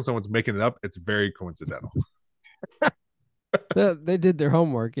not real and someone's making it up, it's very coincidental. They did their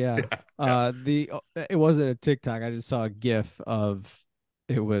homework, yeah. Yeah. It wasn't a TikTok. I just saw a GIF of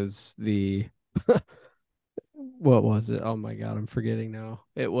it was the what was it? Oh my God, I'm forgetting now.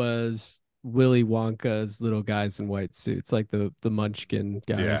 It was Willy Wonka's little guys in white suits, like the Munchkin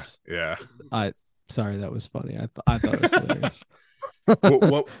guys. Yeah. I sorry, that was funny. I thought it was hilarious.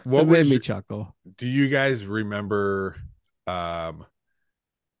 What it made was me chuckle. Do you guys remember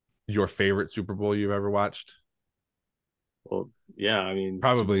your favorite Super Bowl you've ever watched? Well, yeah, I mean,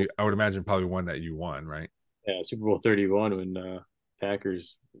 Probably, I would imagine probably one that you won, right? yeah, Super Bowl 31 when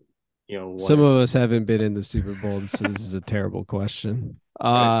Packers, won. Some of us haven't been in the Super Bowl, so this is a terrible question.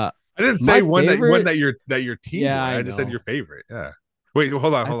 I didn't my say one favorite- that your team Yeah, won. I just said your favorite. Yeah. Wait,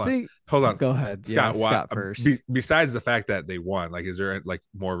 hold on. Hold on. Go ahead. Scott, Yeah, Scott first. Besides the fact that they won, like, is there like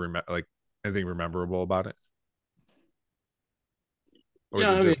more like anything memorable about it? Or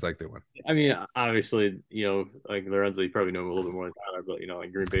Yeah, is it just like they won? I mean, obviously, like Lorenzo, you probably know a little bit more than Tyler, but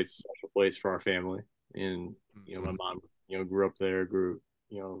like Green Bay's a special place for our family, and my mom, grew up there,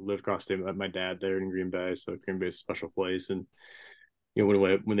 lived across the state with my dad there in Green Bay, so Green Bay's a special place, and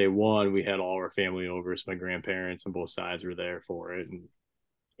when they won, we had all our family over, so my grandparents on both sides were there for it, and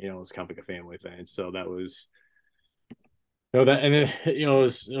it was kind of like a family thing, so that was. That, and then it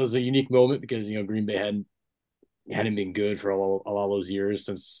was a unique moment because Green Bay hadn't been good for a lot of those years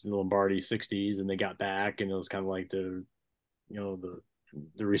since the Lombardi '60s, and they got back, and it was kind of like the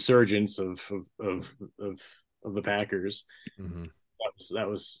the resurgence of the Packers. Mm-hmm. It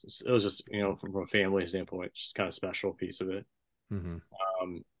was just from a family standpoint, just kind of special piece of it. Mm-hmm.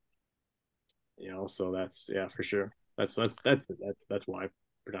 So that's for sure. That's why.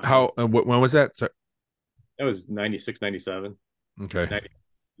 How when was that? Sorry. That was 96, 97. Okay.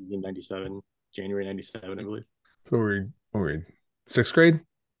 96 in 97, January 97, I believe. So we're sixth grade,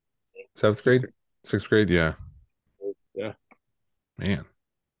 seventh grade, sixth grade. Yeah. Yeah. Man,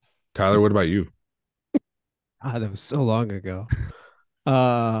 Tyler, what about you? That was so long ago.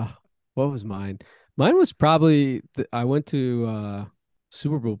 What was mine? Mine was probably I went to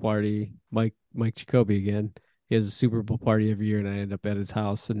Super Bowl party. Mike Jacoby again. He has a Super Bowl party every year, and I end up at his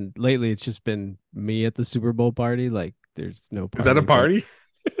house. And lately, it's just been me at the Super Bowl party. Like, there's no party. Is that a party?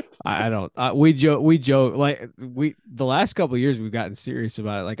 I don't. We joke. Like the last couple of years, we've gotten serious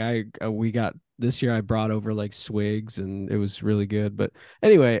about it. Like we got this year. I brought over like swigs, and it was really good. But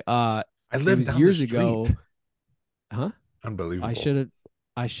anyway, I lived down years the ago. street. Huh? Unbelievable.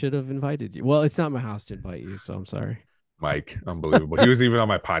 I should have invited you. Well, it's not my house to invite you, so I'm sorry. Mike, unbelievable. He was even on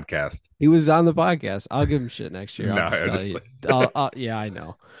my podcast. He was on the podcast. I'll give him shit next year. No, I'll just tell you. Yeah, I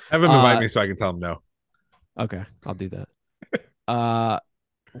know. Have him invite me so I can tell him no. Okay, I'll do that.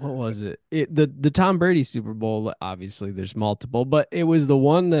 What was it? The Tom Brady Super Bowl. Obviously, there's multiple, but it was the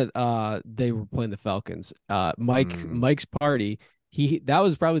one that they were playing the Falcons. Mike's party. That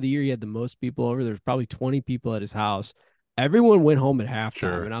was probably the year he had the most people over. There's probably 20 people at his house. Everyone went home at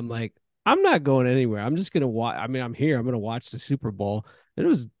halftime, and I'm like, I'm not going anywhere. I'm just gonna watch. I mean, I'm here. I'm gonna watch the Super Bowl. And it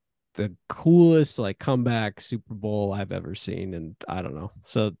was the coolest like comeback Super Bowl I've ever seen, and I don't know.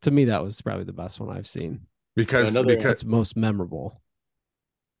 So to me, that was probably the best one I've seen because it's most memorable.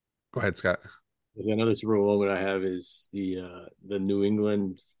 Go ahead, Scott. There's another Super Bowl moment I have is the New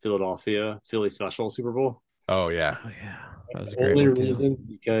England Philly special Super Bowl. Oh yeah, That was the only reason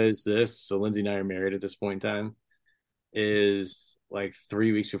because Lindsay and I are married at this point in time. Is like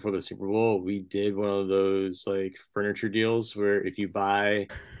 3 weeks before the Super Bowl, we did one of those like furniture deals where if you buy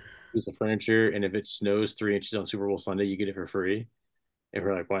piece of furniture, and if it snows 3 inches on Super Bowl Sunday, you get it for free. And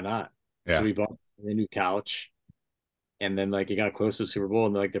we're like, why not? So Yeah. we bought a new couch, and then like it got close to Super Bowl,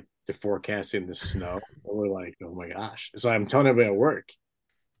 and like they're forecasting the snow. And we're like, oh my gosh! So I'm telling everybody at work,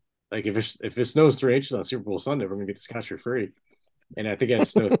 like if it snows 3 inches on Super Bowl Sunday, we're gonna get this couch for free. And I think it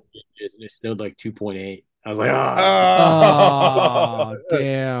snowed 3 inches, and it snowed like 2.8. I was like, Oh,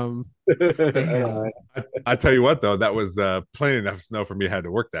 damn. Damn. I tell you what, though, that was plenty enough snow for me to have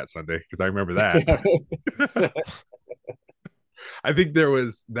to work that Sunday because I remember that. I think there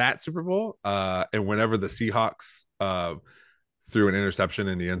was that Super Bowl, and whenever the Seahawks threw an interception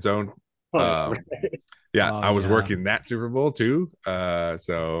in the end zone. Yeah, I was working that Super Bowl too.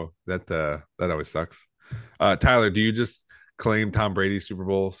 So that always sucks. Tyler, do you just claim Tom Brady's Super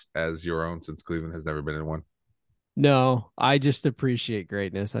Bowls as your own since Cleveland has never been in one? No, I just appreciate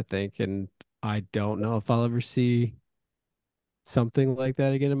greatness, I think, and I don't know if I'll ever see something like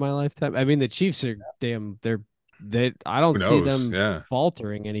that again in my lifetime. I mean, the Chiefs are I don't see them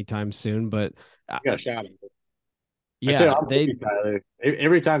faltering anytime soon, but got shot. Yeah, Tyler.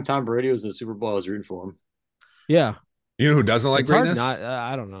 Every time Tom Brady was in the Super Bowl, I was rooting for him. Yeah, you know who doesn't like greatness?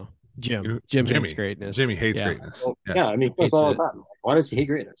 I don't know. Jimmy hates greatness. Jimmy hates greatness. Well, yeah, I mean, all the time. Why does he hate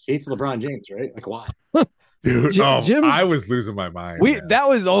greatness? He hates LeBron James, right? Like, why? Dude, Jim, I was losing my mind. That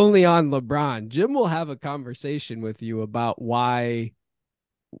was only on LeBron. Jim will have a conversation with you about why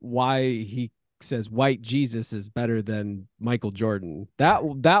he says white Jesus is better than Michael Jordan. That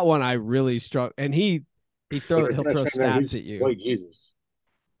one I really struck, and he'll throw stats at you. White Jesus,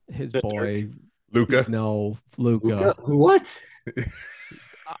 his boy Luca. No, Luca. What?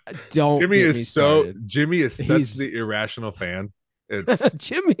 Don't. Jimmy is such the irrational fan. It's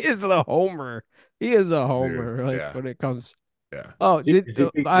Jimmy is a homer. He is a homer. Dude, when it comes. Yeah. Oh,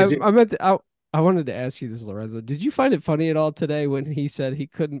 I wanted to ask you this, Lorenzo. Did you find it funny at all today when he said he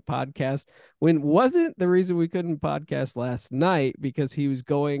couldn't podcast? When wasn't the reason we couldn't podcast last night because he was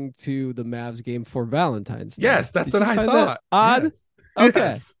going to the Mavs game for Valentines Day? Yes, that's what I thought. Odd. Yes. Okay.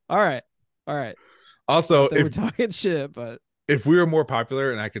 Yes. All right. Also, if we're talking shit, but if we were more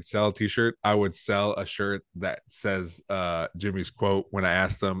popular and I could sell a T-shirt, I would sell a shirt that says Jimmy's quote when I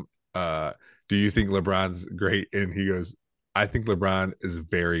asked him, "Do you think LeBron's great?" And he goes, "I think LeBron is a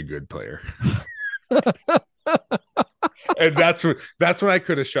very good player." And that's when I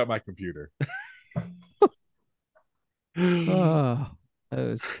could have shut my computer. LeBron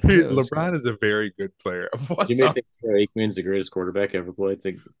is a very good player. You may think Aikman's the greatest quarterback ever played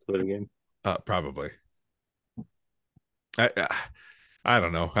the game. Probably. I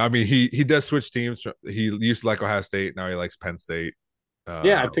don't know. I mean, he does switch teams. He used to like Ohio State. Now he likes Penn State.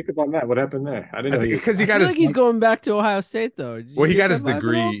 Yeah, I picked up on that. What happened there? I didn't know because he got he's going back to Ohio State though. Well, he got his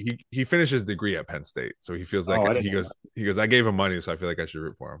degree. He finished his degree at Penn State, so he feels like he goes. I gave him money, so I feel like I should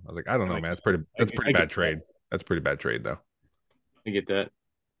root for him. I was like, I don't know, man. That's pretty bad trade. That's pretty bad trade, though. I get that.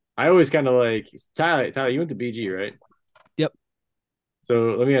 I always kind of like Tyler. You went to BG, right? Yep.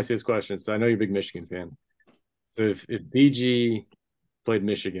 So let me ask you this question. So I know you're a big Michigan fan. So if BG played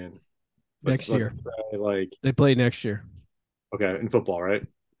Michigan next year, like they play next year. Okay, in football, right?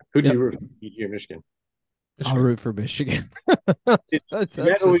 Who do you root for, BG or Michigan? I'll root for Michigan. that's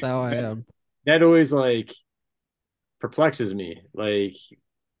just how I am. That always like perplexes me. Like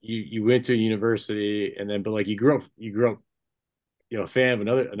you went to a university and then, but like you grew up, a fan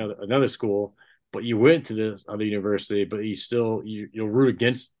of another school, but you went to this other university, but you'll root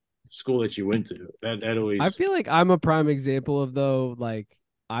against the school that you went to. That always. I feel like I'm a prime example of like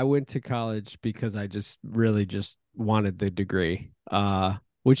I went to college because I just really just wanted the degree,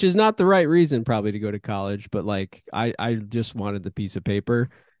 which is not the right reason probably to go to college, but like I just wanted the piece of paper.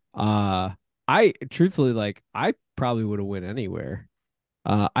 I truthfully, like, I probably would have went anywhere.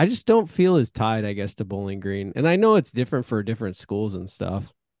 I just don't feel as tied, I guess, to Bowling Green. And I know it's different for different schools and stuff,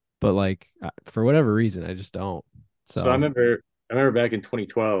 but like for whatever reason, I just don't. So I remember back in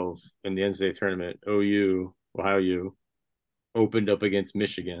 2012 in the NCAA tournament, Ohio U opened up against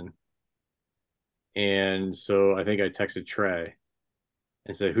Michigan. And so I think I texted Trey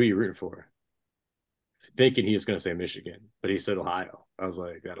and said, "Who are you rooting for?" Thinking he was going to say Michigan, but he said Ohio. I was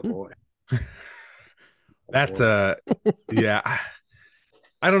like, "That a boy." That's yeah.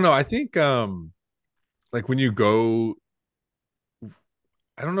 I don't know. I think like when you go,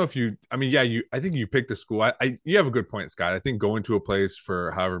 I don't know if I think you pick the school. You have a good point, Scott. I think going to a place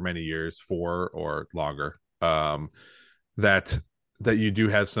for however many years, 4 or longer, that you do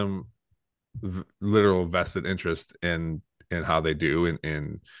have some literal vested interest in how they do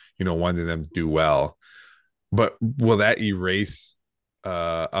and wanting them to do well. But will that erase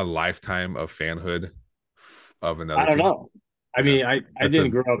a lifetime of fanhood of another? I don't know. I mean, I That's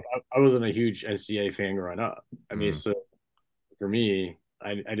didn't grow up. I wasn't a huge NCAA fan growing up. I mean, Mm. so for me,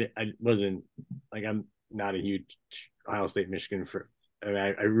 I wasn't like I'm not a huge Ohio State Michigan for. I mean,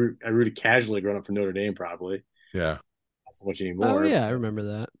 I rooted casually growing up for Notre Dame, probably Yeah. not so much Oh anymore. yeah, I remember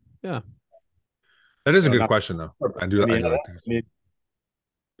that. Yeah. That is a You know, good not, question though. I mean, I do like that. I mean,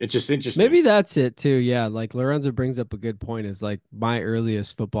 it's just interesting. Maybe that's it too. Yeah, like Lorenzo brings up a good point. Is like my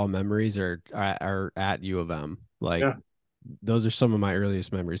earliest football memories are at U of M. Like Yeah. those are some of my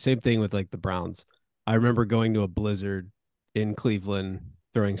earliest memories. Same thing with like the Browns. I remember going to a blizzard in Cleveland,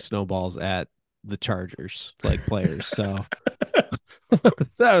 throwing snowballs at the Chargers, like players. So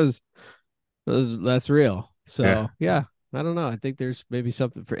that's real. Yeah. So yeah, I don't know. I think there's maybe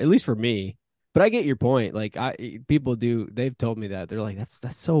something for at least for me. But I get your point. Like people do. They've told me that they're like that's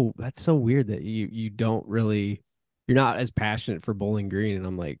so weird that you don't really you're not as passionate for Bowling Green, and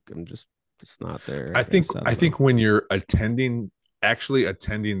I'm like I'm just not there. I think when you're actually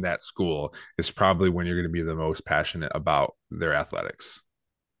attending that school is probably when you're going to be the most passionate about their athletics.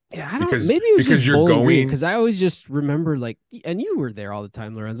 Yeah, I don't. Because Maybe it was just you're Bowling Green going because I always just remember like, and you were there all the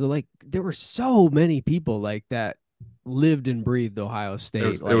time, Lorenzo. Like there were so many people like that lived and breathed Ohio State.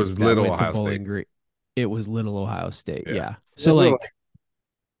 it like, was that little went to Ohio Bowling State. Green. It was little Ohio State. Yeah. Yeah. So That's like,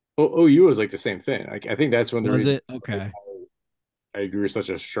 OU was like the same thing. Like I think that's when the was reason it okay? I grew such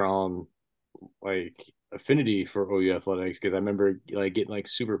a strong like affinity for OU athletics because I remember like getting like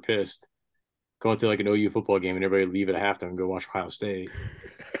super pissed going to like an OU football game and everybody leave at halftime and go watch Ohio State,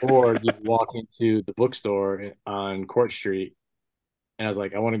 or you walk into the bookstore on Court Street and I was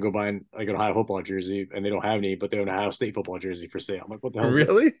like, I want to go buy like an Ohio football jersey and they don't have any, but they have an Ohio State football jersey for sale. I'm like, what the hell is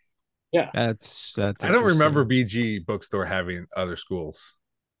Really? this? Yeah, That's I don't interesting. remember BG bookstore having other schools.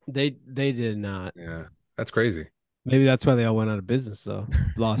 They did not. Yeah. That's crazy. Maybe that's why they all went out of business though.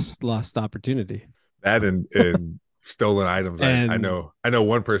 Lost opportunity. That and stolen items. And I know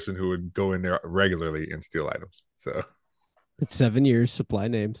one person who would go in there regularly and steal items. So it's 7 years. Supply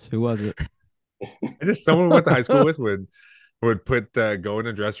names. Who was it? I just someone we went to high school with would put go in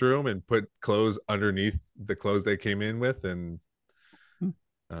the dress room and put clothes underneath the clothes they came in with and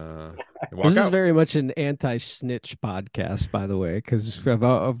walk This is out. very much an anti-snitch podcast, by the way, because I'm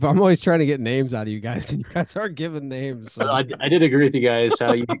always trying to get names out of you guys, and you guys aren't giving names. So. I did agree with you guys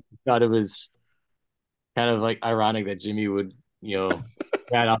how you thought it was kind of like ironic that Jimmy would,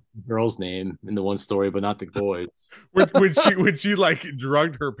 rat out the girl's name in the one story, but not the boys. When she like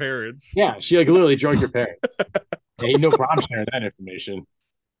drugged her parents. Yeah, she like literally drugged your parents. And he no problem sharing that information.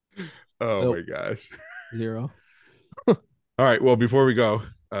 Oh Nope. my gosh. 0. All right. Well, before we go,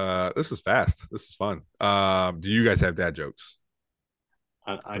 this is fast. This is fun. Do you guys have dad jokes?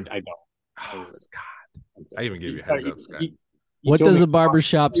 I don't. Oh, Scott. I even gave you a heads up, Scott. What told does me- a barber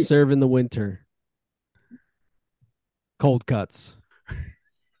shop serve in the winter? Cold cuts.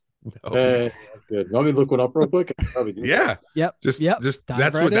 No. That's good. Want me to look one up real quick? I can probably do that. Yeah. Yep. Just Dive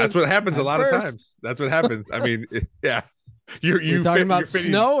that's right that's in. what happens a Dive lot of first. times. That's what happens. I mean, yeah. You're talking about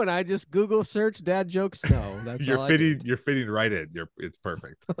fitting, snow, and I just Google search dad joke snow. That's all I did. you're fitting right in. It's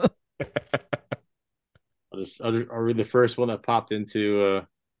perfect. I'll read the first one that popped into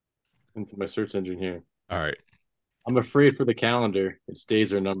my search engine here. All right. I'm afraid for the calendar. Its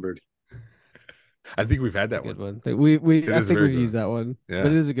days are numbered. I think we've had That's that a good one. one. I is think very we've good. used that one. Yeah.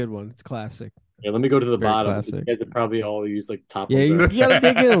 But it is a good one. It's classic. Yeah, let me go to the very bottom. classic. You guys have probably all used like top Yeah, ones. you gotta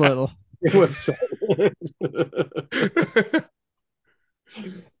dig in a little. Website.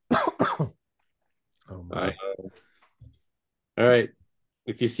 Oh my. All right.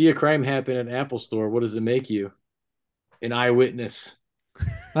 If you see a crime happen at an Apple store, what does it make you? An eyewitness.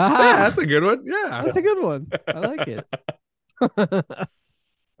 Aha! Yeah, that's a good one. Yeah. That's a good one. I like it.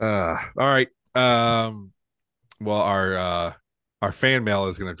 All right. Well, our fan mail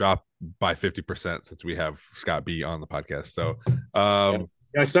is going to drop by 50% since we have Scott B on the podcast. So,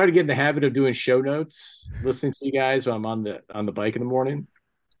 I started getting the habit of doing show notes, listening to you guys when I'm on the bike in the morning.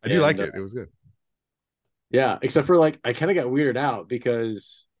 I do like it. It was good. Yeah, except for like I kind of got weirded out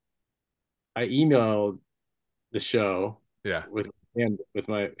because I emailed the show Yeah. with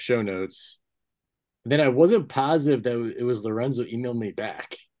my show notes. And then I wasn't positive that it was Lorenzo emailed me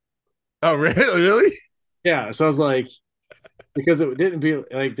back. Oh, really? Really? Yeah, so I was like, because it didn't be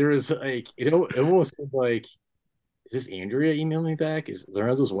like there was like it almost seemed like, is this Andrea emailing me back? Is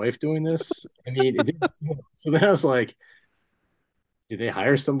Lorenzo's wife doing this? I mean, it didn't seem, so then I was like, did they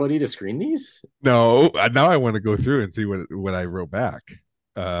hire somebody to screen these? No. Now I want to go through and see what I wrote back.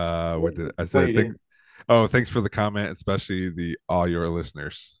 What did I say? Right. Thanks for the comment, especially all your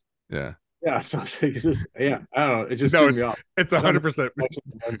listeners. Yeah. Yeah, so I was like, is this, yeah, I don't know. It just No, threw me off. it's 100%.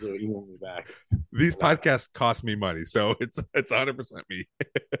 Lorenzo emailed me back. These podcasts cost me money, so it's 100% me.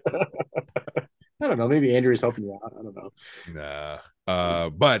 I don't know. Maybe Andrew's helping you out. I don't know. Nah.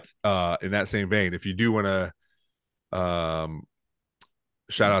 But in that same vein, if you do want to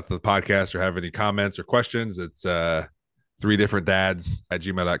shout out to the podcast or have any comments or questions, it's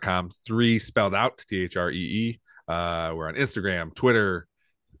 3differentdads@gmail.com. 3 spelled out, THREE. We're on Instagram, Twitter.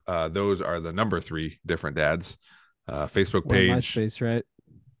 Those are the number 3 different dads. Facebook page. MySpace, right?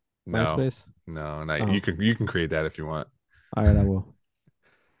 No, MySpace? no, not you can create that if you want. All right, I will.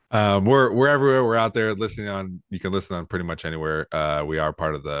 We're everywhere. We're out there listening on. You can listen on pretty much anywhere. We are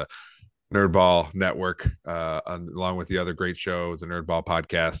part of the Nerdball Network, along with the other great shows, the Nerdball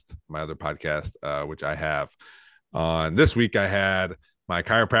Podcast, my other podcast, which I have. On this week, I had my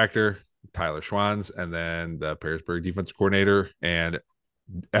chiropractor, Tyler Schwanz, and then the Perrysburg defense coordinator and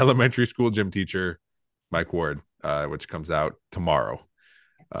elementary school gym teacher, Mike Ward, which comes out tomorrow,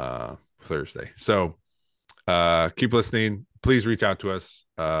 Thursday. So keep listening. Please reach out to us.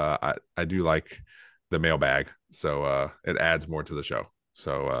 I do like the mailbag, so it adds more to the show.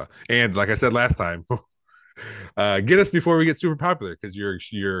 So and like I said last time, get us before we get super popular, because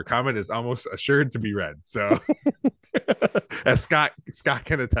your comment is almost assured to be read. So as Scott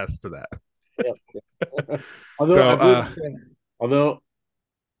can attest to that. Yeah. Although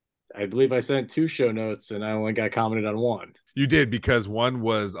I believe I sent 2 show notes and I only got commented on 1. You did, because one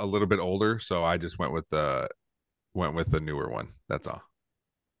was a little bit older, so I just went with the newer one. That's all.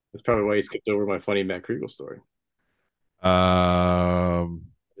 That's probably why you skipped over my funny Matt Kriegel story.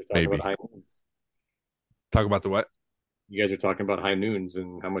 Maybe. About high noons. Talk about the what? You guys are talking about high noons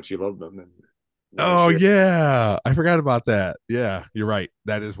and how much you love them. And oh yeah, I forgot about that. Yeah, you're right.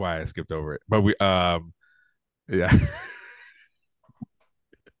 That is why I skipped over it. But we yeah.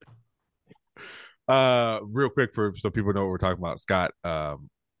 Real quick, so people know what we're talking about, Scott.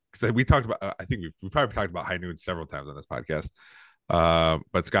 Because we talked about, I think we probably talked about high noon several times on this podcast.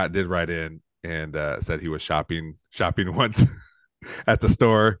 But Scott did write in and said he was shopping once at the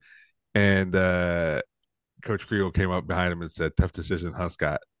store, and Coach Kriegel came up behind him and said, "Tough decision, huh,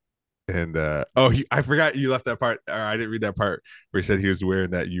 Scott?" And I forgot you left that part, or I didn't read that part where he said he was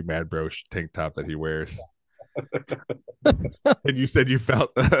wearing that "You Mad Bro" tank top that he wears. And you said you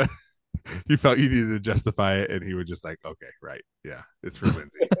felt you needed to justify it, and he was just like, "Okay, right, yeah, it's for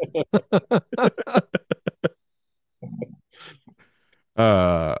Lindsay."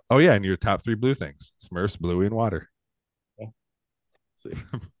 Oh yeah, and your top 3 blue things: Smurfs, Bluey, and water. Yeah. See.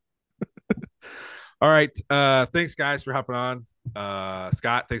 All right, thanks guys for hopping on.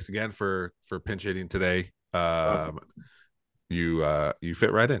 Scott, thanks again for pinch hitting today. You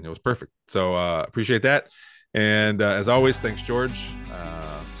fit right in. It was perfect. So appreciate that. And as always, thanks George.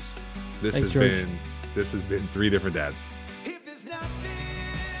 This has been 3 different dads. If it's not